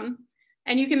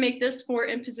 And you can make this for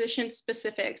in position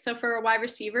specific. So for a wide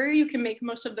receiver, you can make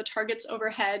most of the targets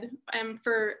overhead. And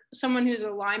for someone who's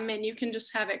a lineman, you can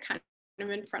just have it kind of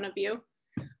in front of you,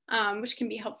 which can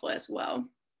be helpful as well.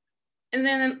 And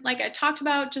then like I talked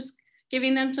about, just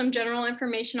giving them some general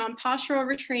information on postural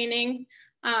retraining,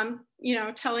 you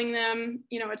know, telling them,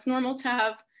 you know, it's normal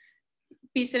to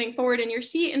be sitting forward in your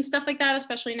seat and stuff like that,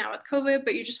 especially now with COVID,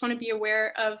 but you just want to be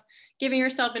aware of giving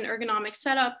yourself an ergonomic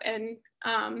setup and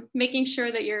making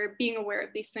sure that you're being aware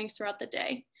of these things throughout the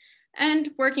day.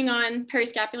 And working on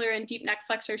periscapular and deep neck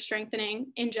flexor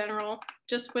strengthening in general,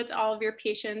 just with all of your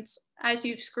patients as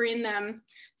you've screened them,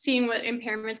 seeing what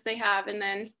impairments they have, and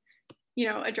then, you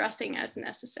know, addressing as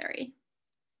necessary.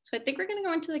 So I think we're going to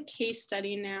go into the case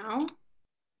study now.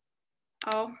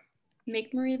 I'll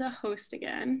make Marie the host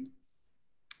again.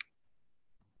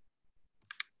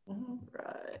 All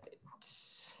right.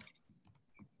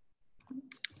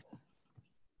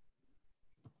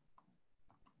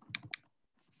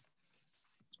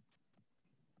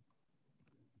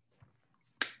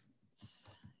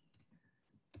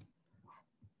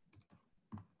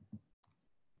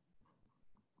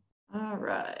 All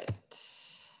right.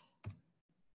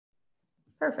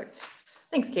 Perfect.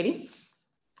 Thanks, Katie.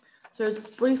 So let's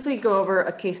briefly go over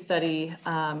a case study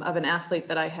of an athlete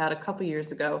that I had a couple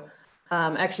years ago.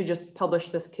 I actually just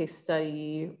published this case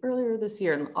study earlier this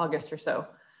year in August or so.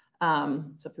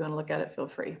 So if you want to look at it, feel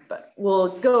free, but we'll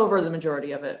go over the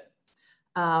majority of it.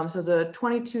 So it's a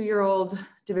 22-year-old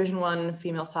Division I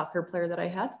female soccer player that I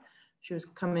had. She was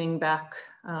coming back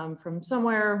from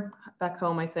somewhere back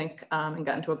home, I think, and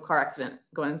got into a car accident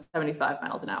going 75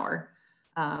 miles an hour.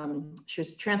 She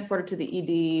was transported to the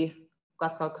ED.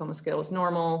 Glasgow Coma scale was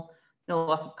normal, no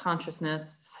loss of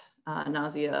consciousness,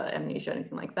 nausea, amnesia,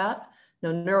 anything like that.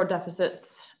 No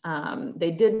neurodeficits.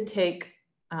 They did take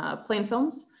plain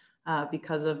films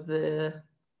because of the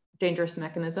dangerous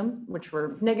mechanism, which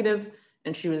were negative,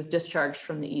 and she was discharged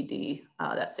from the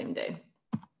ED that same day.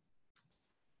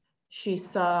 She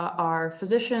saw our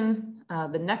physician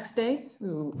the next day,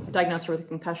 who diagnosed her with a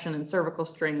concussion and cervical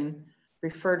strain,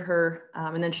 referred her,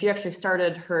 and then she actually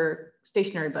started her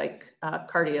stationary bike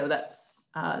cardio.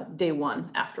 That's day one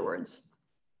afterwards.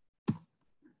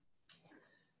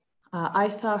 I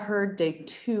saw her day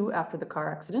 2 after the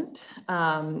car accident.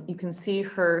 You can see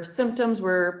her symptoms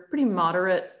were pretty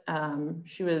moderate.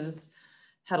 She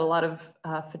had a lot of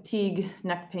fatigue,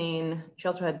 neck pain. She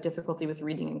also had difficulty with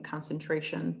reading and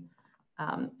concentration.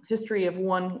 History of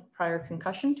 1 prior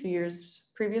concussion 2 years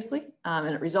previously, and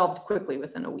it resolved quickly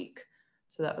within a week.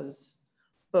 So that was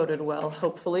boded well,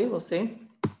 hopefully, we'll see.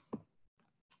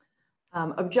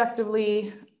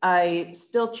 Objectively, I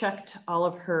still checked all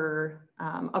of her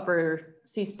upper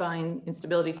C-spine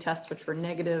instability tests, which were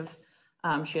negative.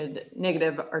 She had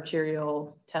negative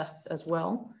arterial tests as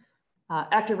well.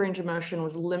 Active range of motion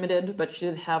was limited, but she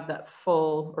did have that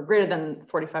full or greater than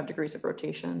 45 degrees of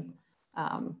rotation.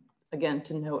 Again,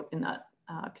 to note in that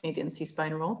Canadian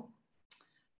C-spine rule.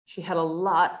 She had a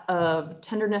lot of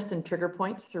tenderness and trigger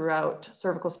points throughout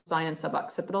cervical spine and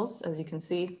suboccipitals, as you can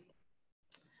see.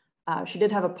 She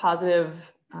did have a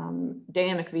positive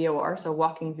dynamic VOR, so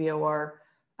walking VOR.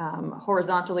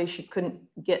 Horizontally, she couldn't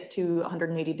get to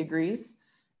 180 degrees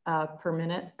per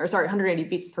minute, or sorry, 180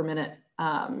 beats per minute.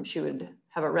 She would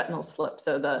have a retinal slip,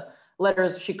 so the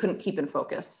letters she couldn't keep in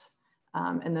focus.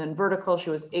 And then vertical,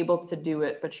 she was able to do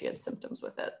it, but she had symptoms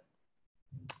with it.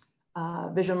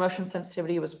 Visual motion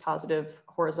sensitivity was positive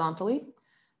horizontally.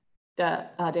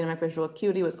 Dynamic visual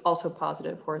acuity was also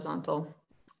positive horizontal.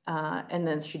 And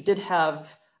then she did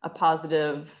have a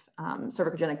positive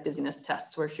cervicogenic dizziness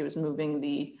test where she was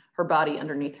moving her body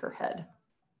underneath her head.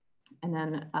 And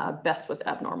then best was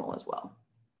abnormal as well.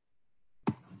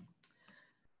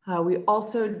 We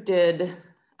also did,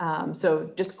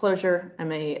 so disclosure,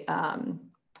 I'm a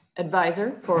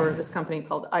advisor for this company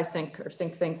called iSync or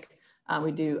SyncThink.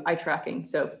 We do eye tracking.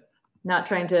 So not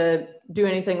trying to do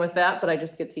anything with that, but I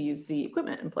just get to use the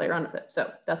equipment and play around with it.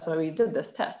 So that's why we did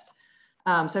this test.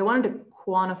 So I wanted to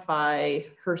quantify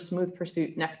her smooth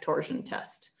pursuit neck torsion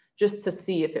test just to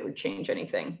see if it would change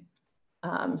anything.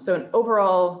 So an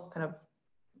overall kind of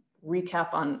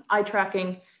recap on eye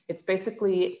tracking, it's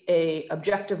basically an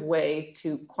objective way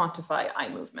to quantify eye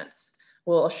movements.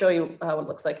 Well, I'll show you what it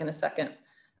looks like in a second,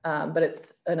 but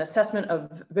it's an assessment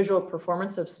of visual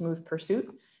performance of smooth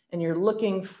pursuit. And you're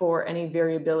looking for any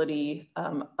variability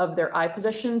of their eye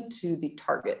position to the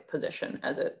target position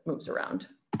as it moves around.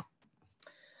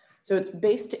 So it's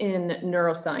based in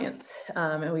neuroscience,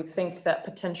 and we think that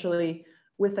potentially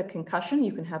with a concussion,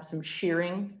 you can have some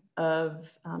shearing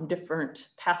of different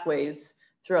pathways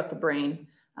throughout the brain,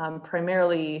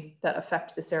 primarily that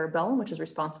affect the cerebellum, which is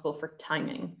responsible for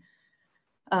timing.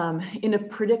 In a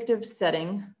predictive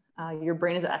setting, your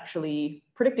brain is actually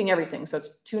predicting everything. So it's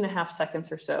 2.5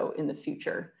 seconds or so in the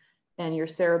future. And your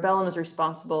cerebellum is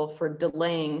responsible for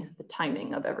delaying the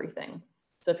timing of everything.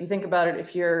 So if you think about it,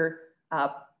 if you're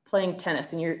playing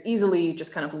tennis and you're easily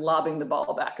just kind of lobbing the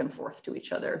ball back and forth to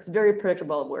each other, it's very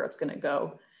predictable where it's going to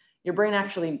go. Your brain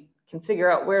actually can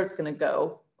figure out where it's going to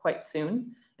go quite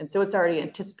soon. And so it's already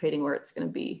anticipating where it's going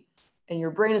to be. And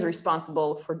your brain is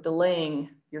responsible for delaying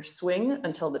your swing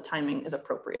until the timing is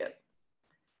appropriate.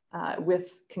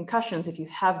 With concussions, if you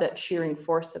have that shearing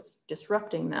force that's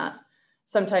disrupting that,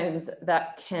 sometimes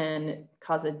that can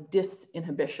cause a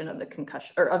disinhibition of the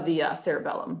concussion or of the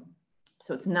cerebellum.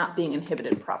 So it's not being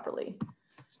inhibited properly.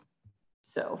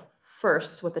 So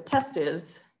first, what the test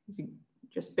is you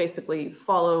just basically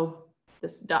follow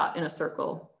this dot in a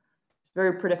circle.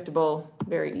 Very predictable,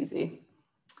 very easy.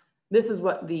 This is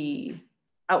what the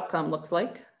outcome looks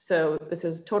like. So this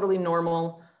is totally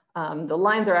normal. The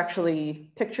lines are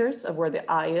actually pictures of where the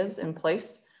eye is in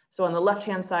place. So on the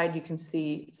left-hand side, you can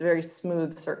see it's a very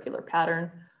smooth circular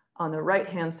pattern. On the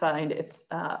right-hand side, it's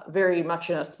very much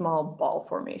in a small ball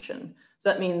formation. So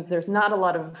that means there's not a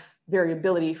lot of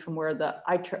variability from where the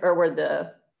where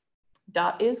the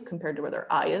dot is compared to where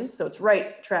their eye is. So it's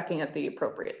right tracking at the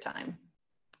appropriate time.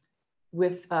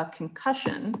 With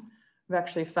concussion, we've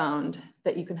actually found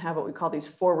that you can have what we call these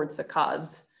forward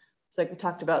saccades. So like we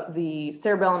talked about, the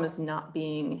cerebellum is not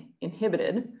being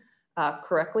inhibited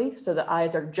correctly. So the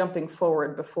eyes are jumping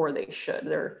forward before they should.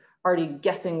 They're already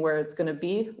guessing where it's going to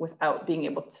be without being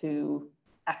able to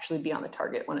actually be on the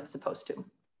target when it's supposed to.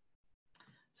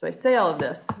 So I say all of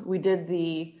this, we did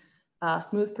the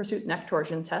smooth pursuit neck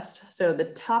torsion test. So the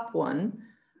top one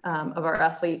of our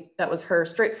athlete, that was her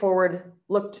straightforward,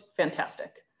 looked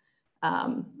fantastic.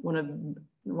 One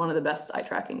of the best eye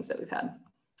trackings that we've had.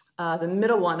 The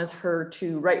middle one is her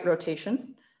to right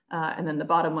rotation, and then the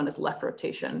bottom one is left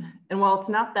rotation. And while it's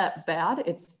not that bad,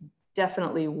 it's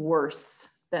definitely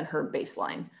worse than her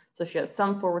baseline. So she has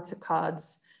some forward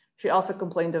saccades. She also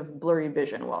complained of blurry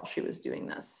vision while she was doing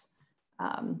this.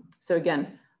 So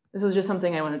again, this was just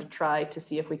something I wanted to try to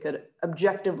see if we could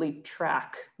objectively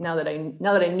track, now that I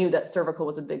knew that cervical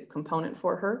was a big component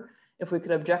for her, if we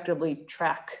could objectively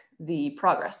track the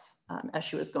progress as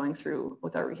she was going through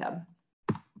with our rehab.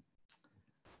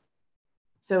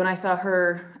 So when I saw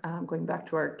her, going back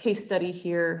to our case study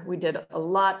here, we did a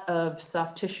lot of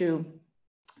soft tissue,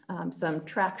 some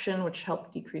traction, which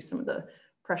helped decrease some of the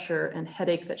pressure and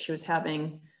headache that she was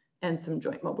having, and some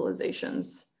joint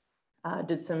mobilizations.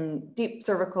 Did some deep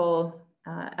cervical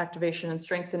activation and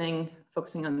strengthening,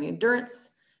 focusing on the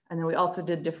endurance. And then we also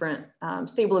did different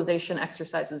stabilization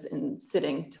exercises in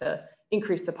sitting to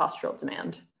increase the postural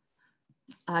demand.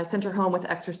 I sent her home with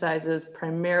exercises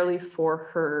primarily for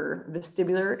her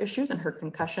vestibular issues and her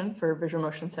concussion for visual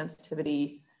motion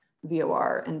sensitivity,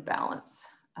 VOR, and balance.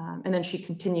 And then she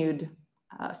continued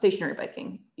stationary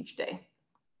biking each day.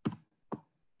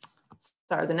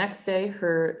 So the next day,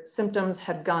 her symptoms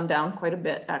had gone down quite a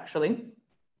bit, actually.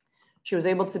 She was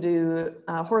able to do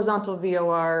horizontal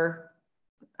VOR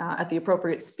at the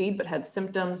appropriate speed, but had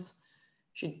symptoms.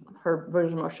 Her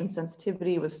visual motion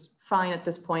sensitivity was fine at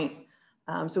this point.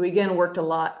 So we again worked a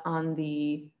lot on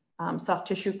the soft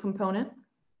tissue component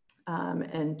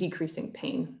and decreasing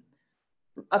pain.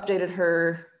 Updated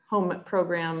her home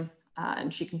program,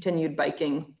 and she continued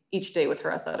biking each day with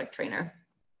her athletic trainer.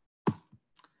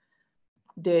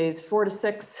 Days 4 to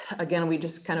 6, again, we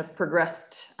just kind of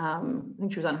progressed, I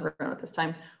think she was on her own at this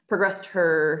time, progressed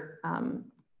her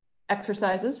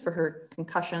exercises for her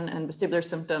concussion and vestibular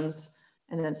symptoms,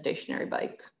 and then stationary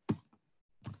bike.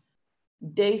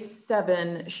 Day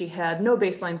 7, she had no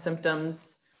baseline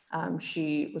symptoms.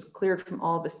 She was cleared from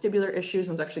all vestibular issues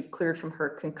and was actually cleared from her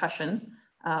concussion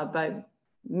by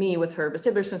me with her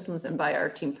vestibular symptoms and by our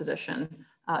team physician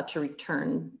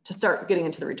to start getting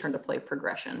into the return to play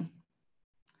progression.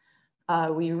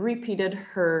 We repeated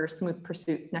her smooth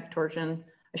pursuit neck torsion.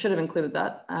 I should have included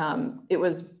that. It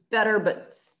was better,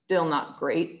 but still not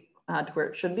great to where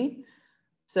it should be.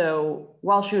 So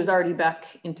while she was already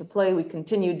back into play, we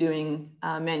continued doing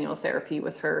manual therapy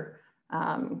with her,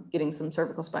 getting some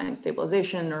cervical spine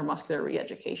stabilization or muscular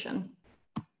re-education.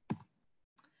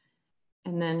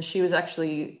 And then she was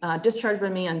actually discharged by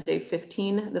me on day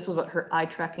 15. This was what her eye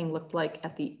tracking looked like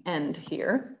at the end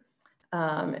here.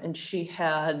 And she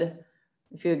had,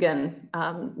 if you again,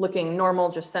 looking normal,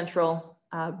 just central.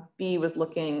 B was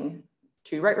looking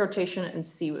to right rotation and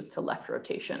C was to left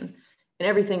rotation. And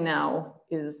everything now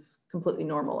is completely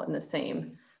normal and the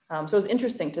same. So it was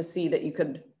interesting to see that you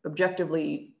could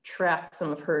objectively track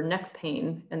some of her neck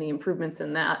pain and the improvements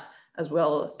in that, as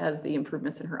well as the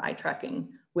improvements in her eye tracking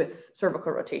with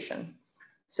cervical rotation.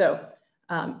 So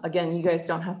again, you guys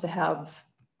don't have to have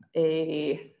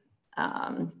a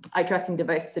eye tracking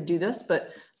device to do this,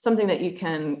 but something that you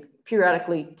can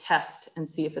periodically test and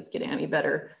see if it's getting any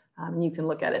better. You can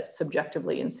look at it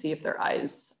subjectively and see if their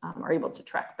eyes are able to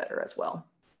track better as well.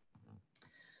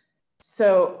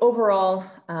 So overall,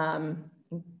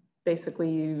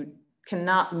 basically you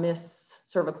cannot miss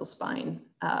cervical spine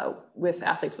with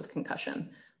athletes with concussion.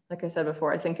 Like I said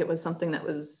before, I think it was something that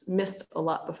was missed a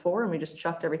lot before and we just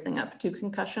chalked everything up to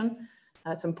concussion.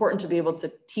 It's important to be able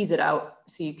to tease it out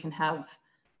so you can have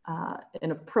an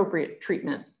appropriate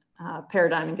treatment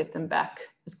paradigm and get them back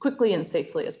as quickly and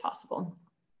safely as possible.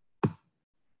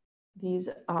 These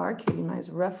are Katie and I's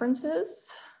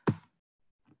references.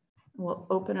 We'll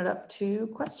open it up to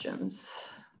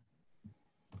questions.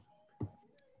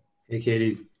 Hey,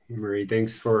 Katie, Marie,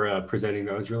 thanks for presenting.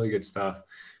 That was really good stuff.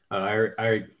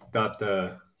 I thought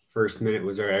the first minute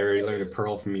was, I already learned a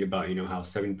pearl from you about, how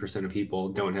 70% of people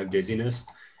don't have dizziness.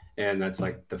 And that's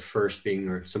like the first thing,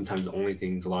 or sometimes the only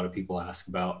things a lot of people ask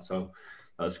about. So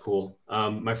that was cool.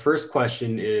 My first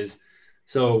question is,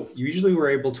 so usually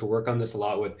we're able to work on this a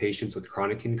lot with patients with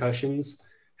chronic concussions.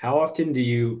 How often do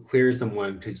you clear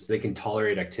someone because they can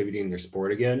tolerate activity in their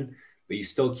sport again, but you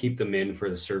still keep them in for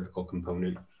the cervical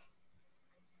component?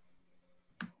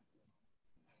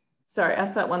 Sorry,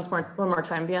 ask that one more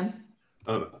time, Dan.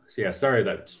 So yeah, sorry,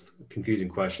 that's a confusing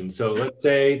question. So let's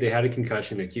say they had a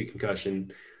concussion, acute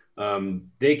concussion.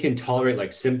 They can tolerate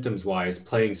like symptoms wise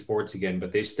playing sports again,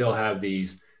 but they still have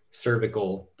these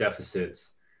cervical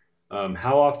deficits.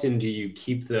 How often do you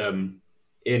keep them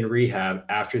in rehab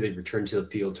after they've returned to the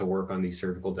field to work on these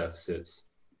cervical deficits?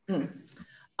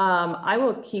 I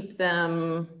will keep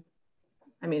them,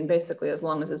 basically as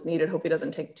long as it's needed. Hope it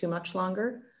doesn't take too much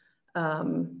longer.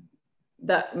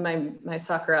 That my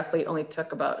soccer athlete only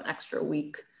took about an extra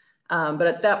week. But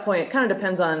at that point, it kind of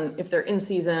depends on if they're in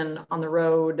season, on the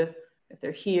road, if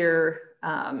they're here,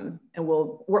 and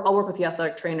I'll work with the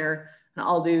athletic trainer and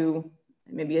I'll do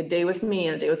maybe a day with me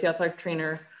and a day with the athletic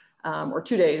trainer, or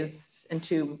 2 days and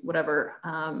 2, whatever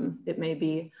it may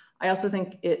be. I also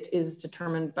think it is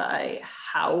determined by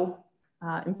how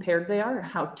impaired they are,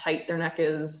 how tight their neck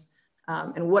is,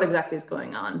 and what exactly is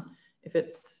going on. If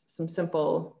it's some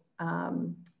simple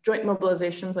joint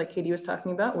mobilizations like Katie was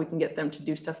talking about, we can get them to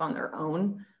do stuff on their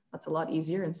own. That's a lot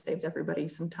easier and saves everybody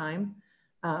some time.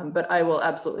 But I will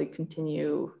absolutely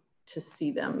continue to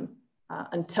see them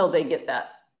until they get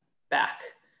that back.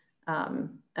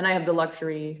 And I have the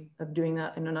luxury of doing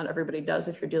that. I know not everybody does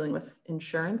if you're dealing with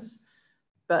insurance,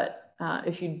 but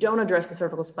if you don't address the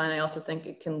cervical spine, I also think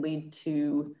it can lead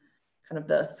to kind of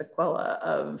the sequela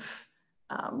of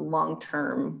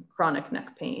long-term chronic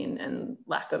neck pain and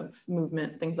lack of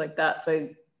movement, things like that. So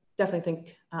I definitely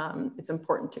think it's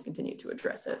important to continue to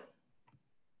address it.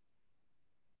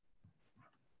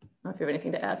 I don't know if you have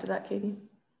anything to add to that, Katie.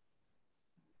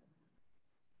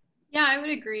 Yeah, I would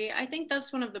agree. I think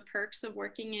that's one of the perks of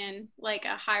working in like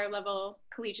a higher level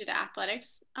collegiate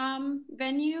athletics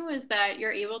venue, is that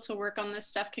you're able to work on this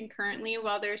stuff concurrently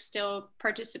while they're still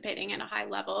participating at a high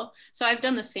level. So I've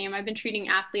done the same. I've been treating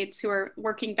athletes who are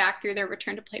working back through their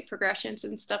return to play progressions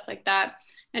and stuff like that,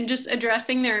 and just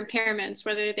addressing their impairments,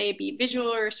 whether they be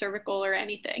visual or cervical or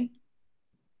anything.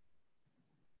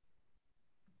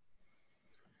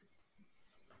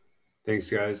 Thanks,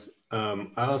 guys. I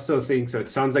also think, so it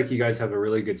sounds like you guys have a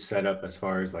really good setup as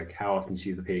far as like how often you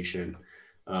see the patient.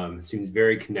 It seems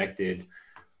very connected.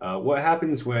 What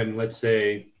happens when, let's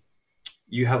say,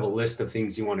 you have a list of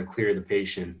things you want to clear the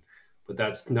patient, but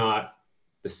that's not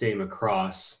the same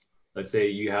across let's say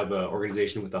you have an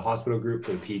organization with a hospital group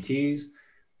for the PTs,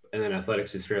 and then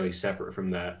athletics is fairly separate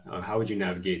from that. How would you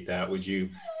navigate that? Would you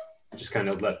just kind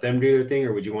of let them do their thing,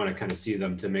 or would you want to kind of see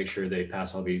them to make sure they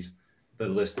pass all the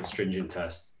list of stringent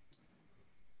tests?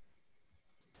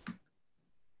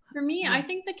 For me, I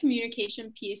think the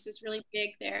communication piece is really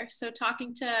big there. So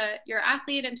talking to your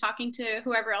athlete and talking to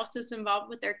whoever else is involved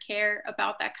with their care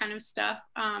about that kind of stuff.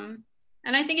 And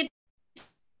I think it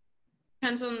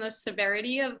depends on the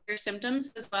severity of their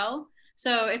symptoms as well.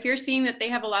 So if you're seeing that they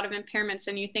have a lot of impairments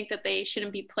and you think that they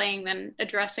shouldn't be playing, then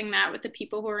addressing that with the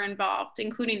people who are involved,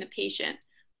 including the patient.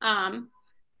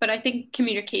 But I think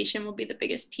communication will be the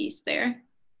biggest piece there.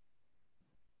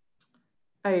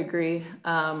 I agree.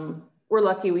 We're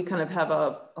lucky we kind of have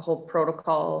a whole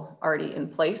protocol already in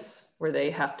place where they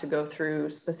have to go through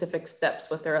specific steps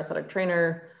with their athletic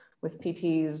trainer, with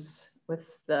PTs,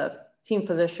 with the team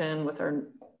physician, with our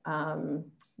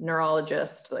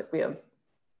neurologist. Like we have,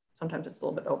 sometimes it's a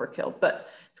little bit overkill, but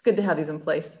it's good to have these in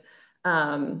place.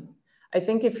 I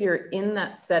think if you're in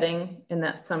that setting and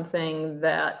that's something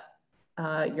that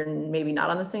you're maybe not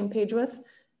on the same page with,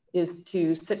 is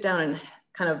to sit down and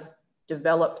kind of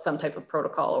develop some type of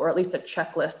protocol, or at least a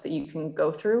checklist that you can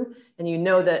go through, and you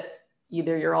know that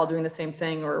either you're all doing the same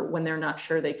thing, or when they're not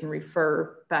sure, they can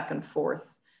refer back and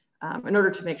forth in order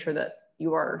to make sure that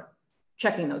you are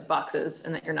checking those boxes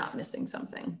and that you're not missing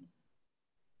something.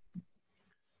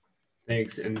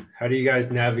 Thanks. And how do you guys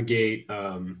navigate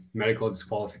medical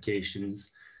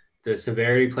disqualifications? Does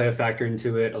severity play a factor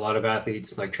into it? A lot of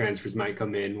athletes, like transfers, might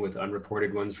come in with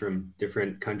unreported ones from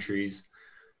different countries.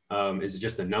 Is it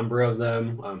just a number of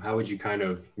them? How would you kind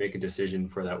of make a decision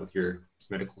for that with your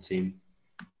medical team?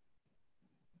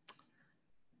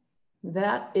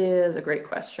 That is a great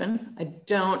question.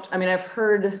 I mean, I've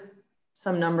heard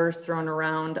some numbers thrown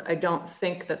around. I don't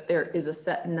think that there is a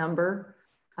set number.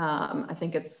 I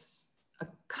think it's a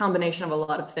combination of a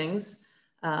lot of things.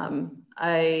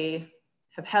 I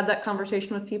have had that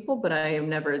conversation with people, but I am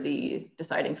never the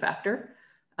deciding factor.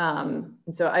 And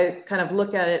so I kind of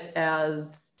look at it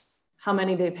as how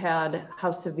many they've had, how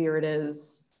severe it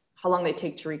is, how long they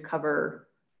take to recover,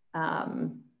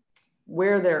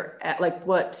 where they're at, like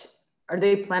what, are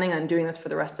they planning on doing this for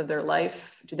the rest of their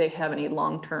life? Do they have any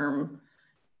long-term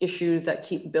issues that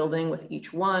keep building with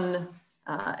each one?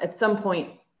 At some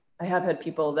point, I have had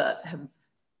people that have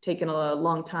taken a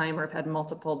long time or have had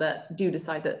multiple that do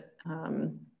decide that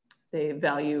they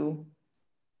value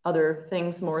other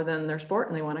things more than their sport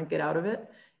and they want to get out of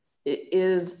it. It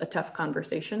is a tough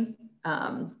conversation,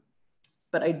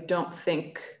 but I don't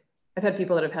think, I've had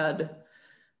people that have had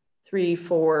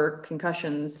 3-4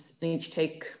 concussions and each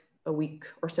take a week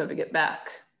or so to get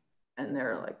back. And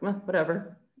they're like, well,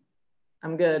 whatever,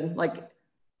 I'm good. Like,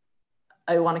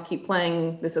 I want to keep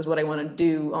playing. This is what I want to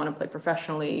do. I want to play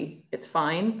professionally. It's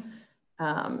fine.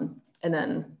 And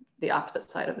then the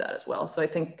opposite side of that as well. So I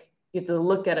think you have to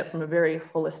look at it from a very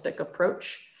holistic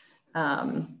approach.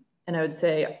 And I would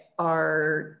say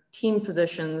our team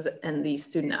physicians and the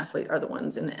student athlete are the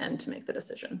ones in the end to make the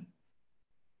decision.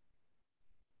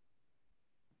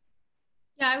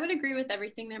 Yeah, I would agree with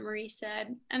everything that Marie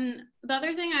said. And the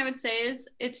other thing I would say is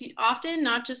it's often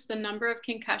not just the number of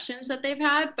concussions that they've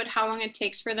had, but how long it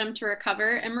takes for them to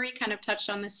recover. And Marie kind of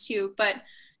touched on this too, but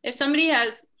if somebody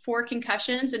has 4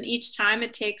 concussions and each time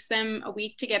it takes them a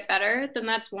week to get better, then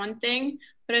that's one thing.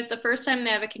 But if the first time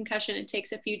they have a concussion, it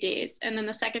takes a few days, and then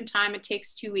the second time it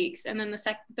takes 2 weeks, and then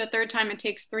the third time it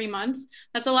takes 3 months,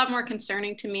 that's a lot more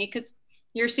concerning to me because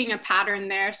you're seeing a pattern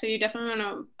there. So you definitely want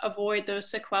to avoid those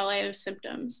sequelae of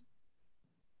symptoms.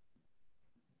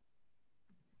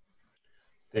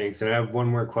 Thanks. And I have one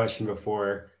more question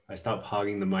before I stop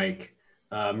hogging the mic.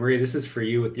 Marie, this is for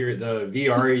you. With the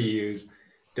VR you use,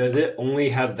 does it only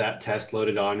have that test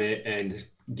loaded on it and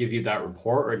give you that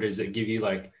report, or does it give you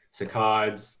like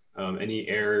saccades, any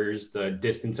errors, the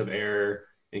distance of error,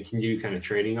 and can you do kind of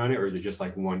training on it, or is it just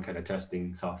like one kind of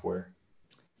testing software?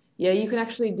 Yeah, you can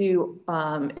actually do,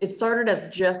 it started as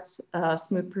just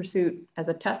Smooth Pursuit as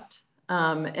a test.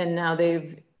 And now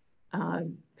they've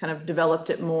kind of developed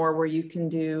it more where you can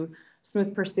do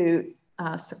Smooth Pursuit,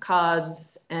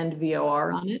 saccades, and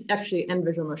VOR on it, actually, and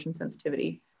visual motion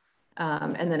sensitivity.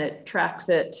 And then it tracks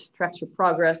your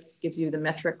progress, gives you the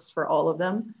metrics for all of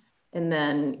them. And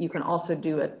then you can also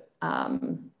do a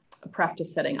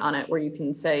practice setting on it where you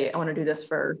can say, I want to do this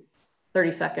for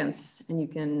 30 seconds, and you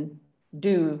can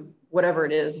do whatever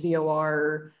it is,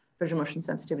 VOR, visual motion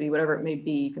sensitivity, whatever it may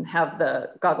be. You can have the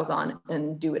goggles on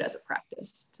and do it as a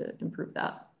practice to improve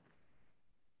that.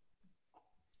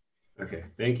 Okay,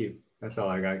 thank you. That's all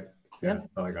I got. Yeah,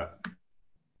 that's all I got.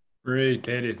 Marie,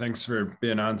 Katie, thanks for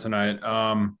being on tonight.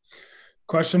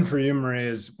 Question for you, Marie,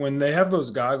 is when they have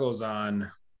those goggles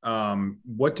on,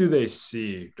 what do they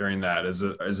see during that? Is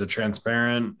it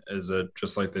transparent? Is it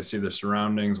just like they see their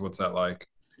surroundings? What's that like?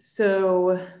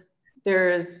 So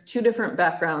there's two different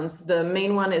backgrounds. The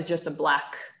main one is just a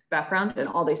black background and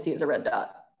all they see is a red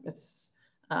dot. It's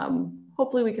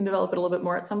hopefully we can develop it a little bit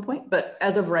more at some point, but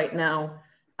as of right now,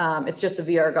 it's just the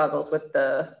VR goggles with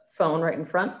the phone right in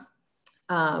front.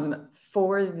 And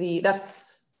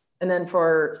then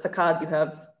for saccades, you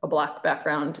have a black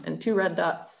background and two red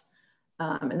dots.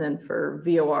 And then for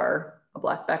VOR, a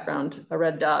black background, a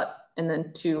red dot, and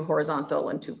then two horizontal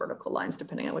and two vertical lines,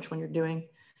 depending on which one you're doing.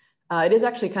 It is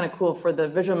actually kind of cool for the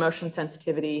visual motion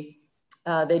sensitivity.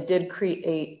 They did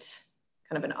create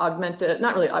kind of an augmented,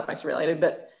 not really augmented related,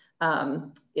 but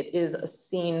it is a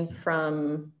scene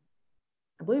from,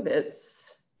 I believe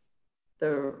it's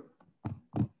the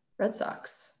Red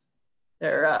Sox,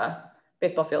 their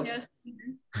baseball field. Yes.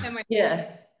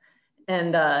 Yeah.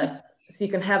 And so you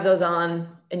can have those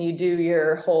on and you do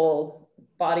your whole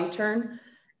body turn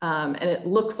and it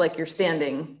looks like you're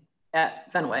standing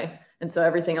at Fenway. And so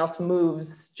everything else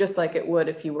moves just like it would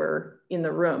if you were in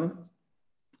the room.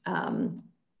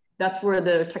 That's where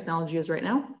the technology is right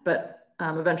now, but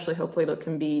eventually, hopefully it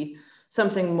can be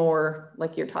something more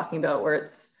like you're talking about where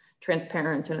it's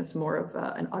transparent and it's more of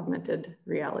an augmented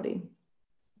reality.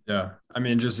 Yeah. I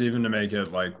mean, just even to make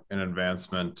it like an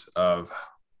advancement of,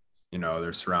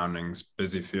 their surroundings,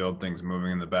 busy field, things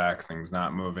moving in the back, things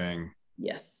not moving.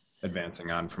 Yes.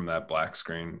 Advancing on from that black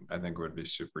screen, I think would be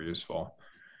super useful.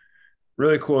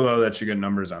 Really cool though that you get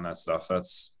numbers on that stuff.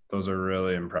 Those are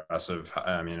really impressive.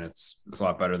 I mean, it's a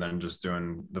lot better than just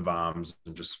doing the VOMs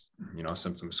and just,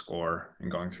 symptom score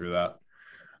and going through that.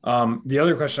 The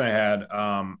other question I had,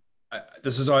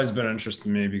 this has always been an interest to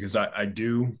me because I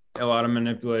do a lot of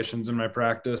manipulations in my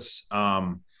practice.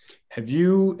 Have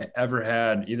you ever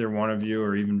had, either one of you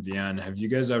or even VN, have you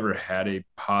guys ever had a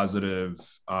positive,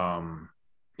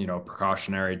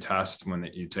 precautionary test when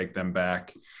you take them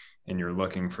back and you're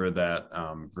looking for that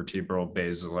vertebral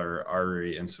basilar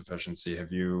artery insufficiency?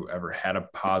 Have you ever had a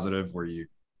positive where you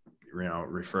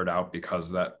referred out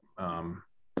because that,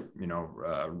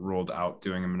 ruled out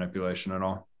doing a manipulation at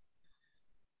all?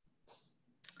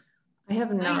 I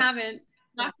have not. I haven't.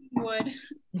 Knock on wood.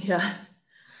 Yeah.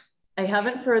 I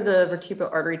haven't for the vertebral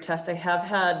artery test. I have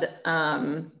had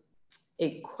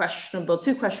two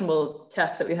questionable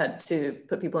tests that we had to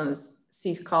put people in a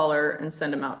C-collar and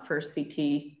send them out for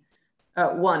CT.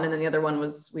 One, and then the other one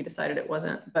was, we decided it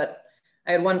wasn't, but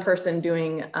I had one person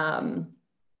doing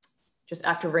just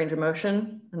active range of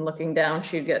motion and looking down,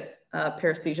 she'd get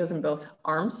paresthesias in both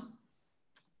arms.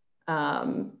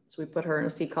 So we put her in a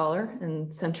C-collar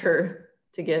and sent her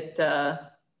to get,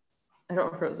 I don't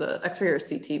know if it was an X-ray or a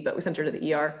CT, but we sent her to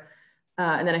the ER.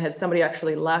 And then I had somebody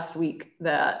actually last week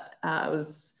that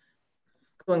was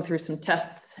going through some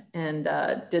tests and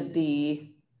did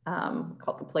the,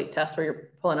 called the plate test where you're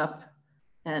pulling up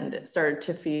and started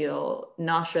to feel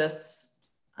nauseous,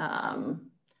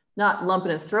 not lump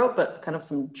in his throat, but kind of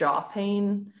some jaw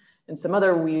pain and some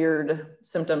other weird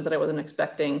symptoms that I wasn't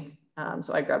expecting.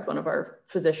 So I grabbed one of our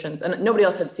physicians and nobody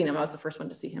else had seen him. I was the first one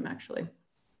to see him actually.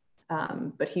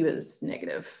 But he was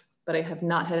negative, but I have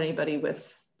not had anybody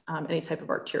with any type of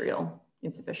arterial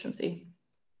insufficiency.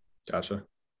 Gotcha.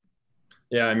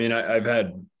 Yeah, I mean, I've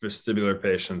had vestibular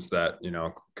patients that,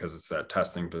 because it's that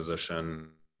testing position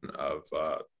of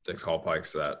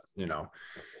Dix-Hallpike's that,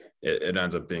 it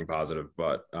ends up being positive,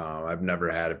 but I've never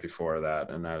had it before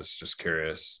that. And I was just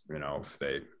curious, if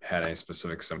they had any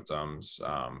specific symptoms,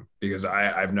 because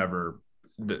I've never,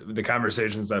 the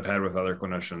conversations I've had with other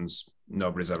clinicians,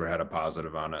 nobody's ever had a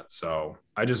positive on it. So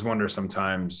I just wonder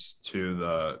sometimes to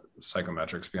the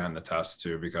psychometrics behind the test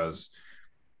too, because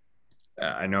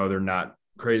I know they're not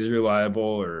crazy reliable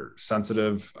or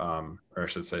sensitive, or I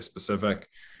should say specific.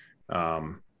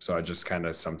 So I just kind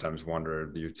of sometimes wonder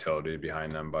the utility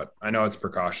behind them, but I know it's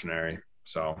precautionary.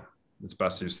 So it's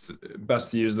best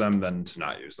to use them than to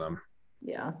not use them.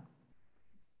 Yeah.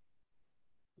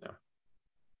 Yeah.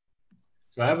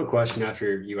 So I have a question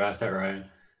after you asked that, Ryan.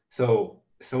 So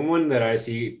someone that I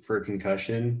see for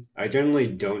concussion, I generally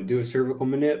don't do a cervical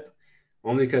manip,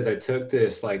 only because I took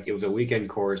this, it was a weekend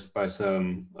course by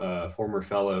some former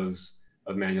fellows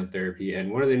of manual therapy.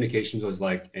 And one of the indications was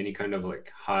any kind of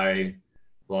high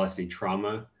velocity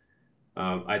trauma.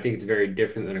 I think it's very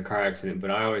different than a car accident, but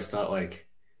I always thought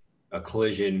a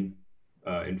collision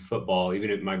in football, even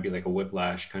if it might be a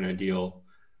whiplash kind of deal,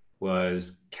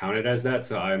 was counted as that.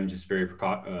 So I'm just very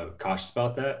cautious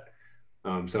about that.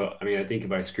 So, I mean, I think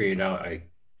if I screen it out, I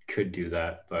could do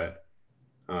that, but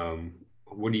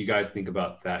what do you guys think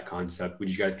about that concept? Would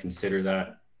you guys consider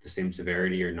that the same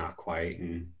severity or not quite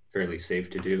and fairly safe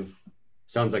to do?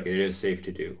 Sounds like it is safe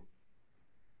to do.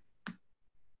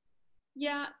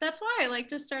 Yeah, that's why I like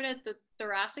to start at the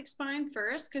thoracic spine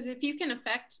first, because if you can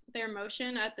affect their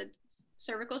motion at the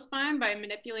cervical spine by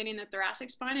manipulating the thoracic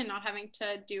spine and not having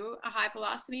to do a high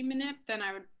velocity manip, then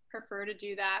I would prefer to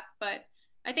do that. But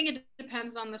I think it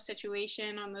depends on the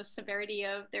situation, on the severity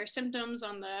of their symptoms,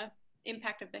 on the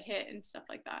impact of the hit and stuff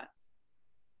like that.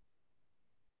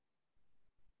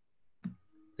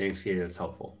 Thanks, Katie. That's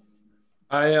helpful.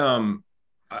 I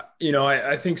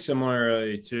think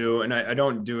similarly too, and I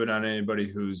don't do it on anybody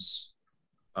who's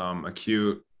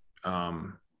acute.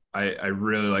 I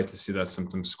really like to see that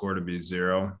symptom score to be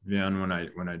 0, Vian,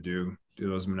 when I do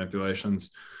those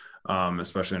manipulations,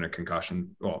 especially in a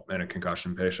concussion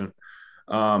patient.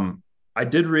 I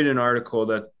did read an article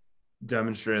that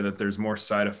demonstrated that there's more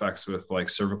side effects with like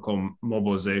cervical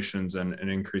mobilizations and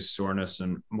increased soreness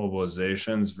and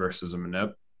mobilizations versus a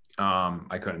manip.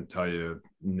 I couldn't tell you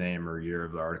name or year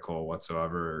of the article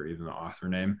whatsoever, or even the author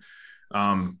name.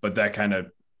 But that kind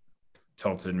of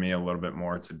tilted me a little bit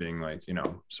more to being like,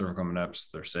 cervical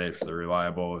manips, they're safe, they're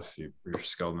reliable if you're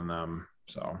skilled in them.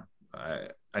 So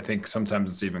I think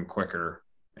sometimes it's even quicker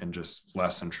and just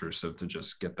less intrusive to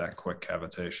just get that quick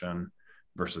cavitation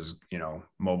versus,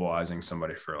 mobilizing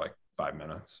somebody for like 5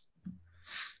 minutes.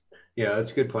 Yeah,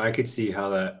 that's a good point. I could see how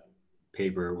that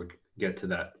paper would get to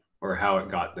that, or how it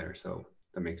got there. So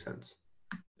that makes sense.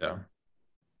 Yeah.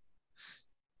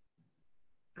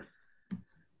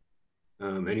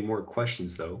 Any more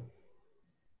questions though?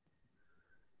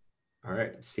 All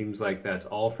right, seems like that's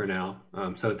all for now.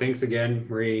 So thanks again,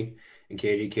 Marie and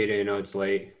Katie. Katie, I know it's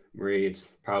late. Marie, it's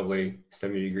probably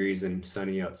 70 degrees and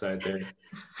sunny outside there.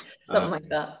 Something like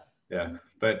that. Yeah,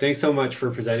 but thanks so much for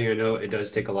presenting. I know it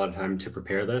does take a lot of time to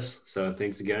prepare this. So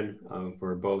thanks again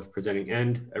for both presenting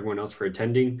and everyone else for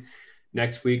attending.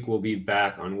 Next week, we'll be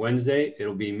back on Wednesday.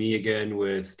 It'll be me again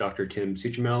with Dr. Tim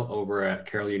Suchamel over at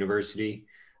Carroll University.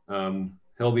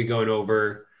 He'll be going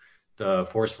over the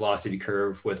force velocity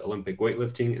curve with Olympic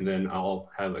weightlifting, and then I'll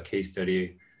have a case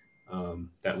study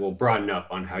that will broaden up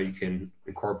on how you can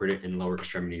incorporate it in lower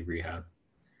extremity rehab.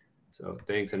 So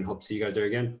thanks, and hope to see you guys there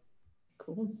again.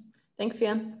 Cool. Thanks,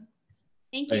 Vian.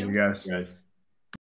 Thank you. Thank you, guys.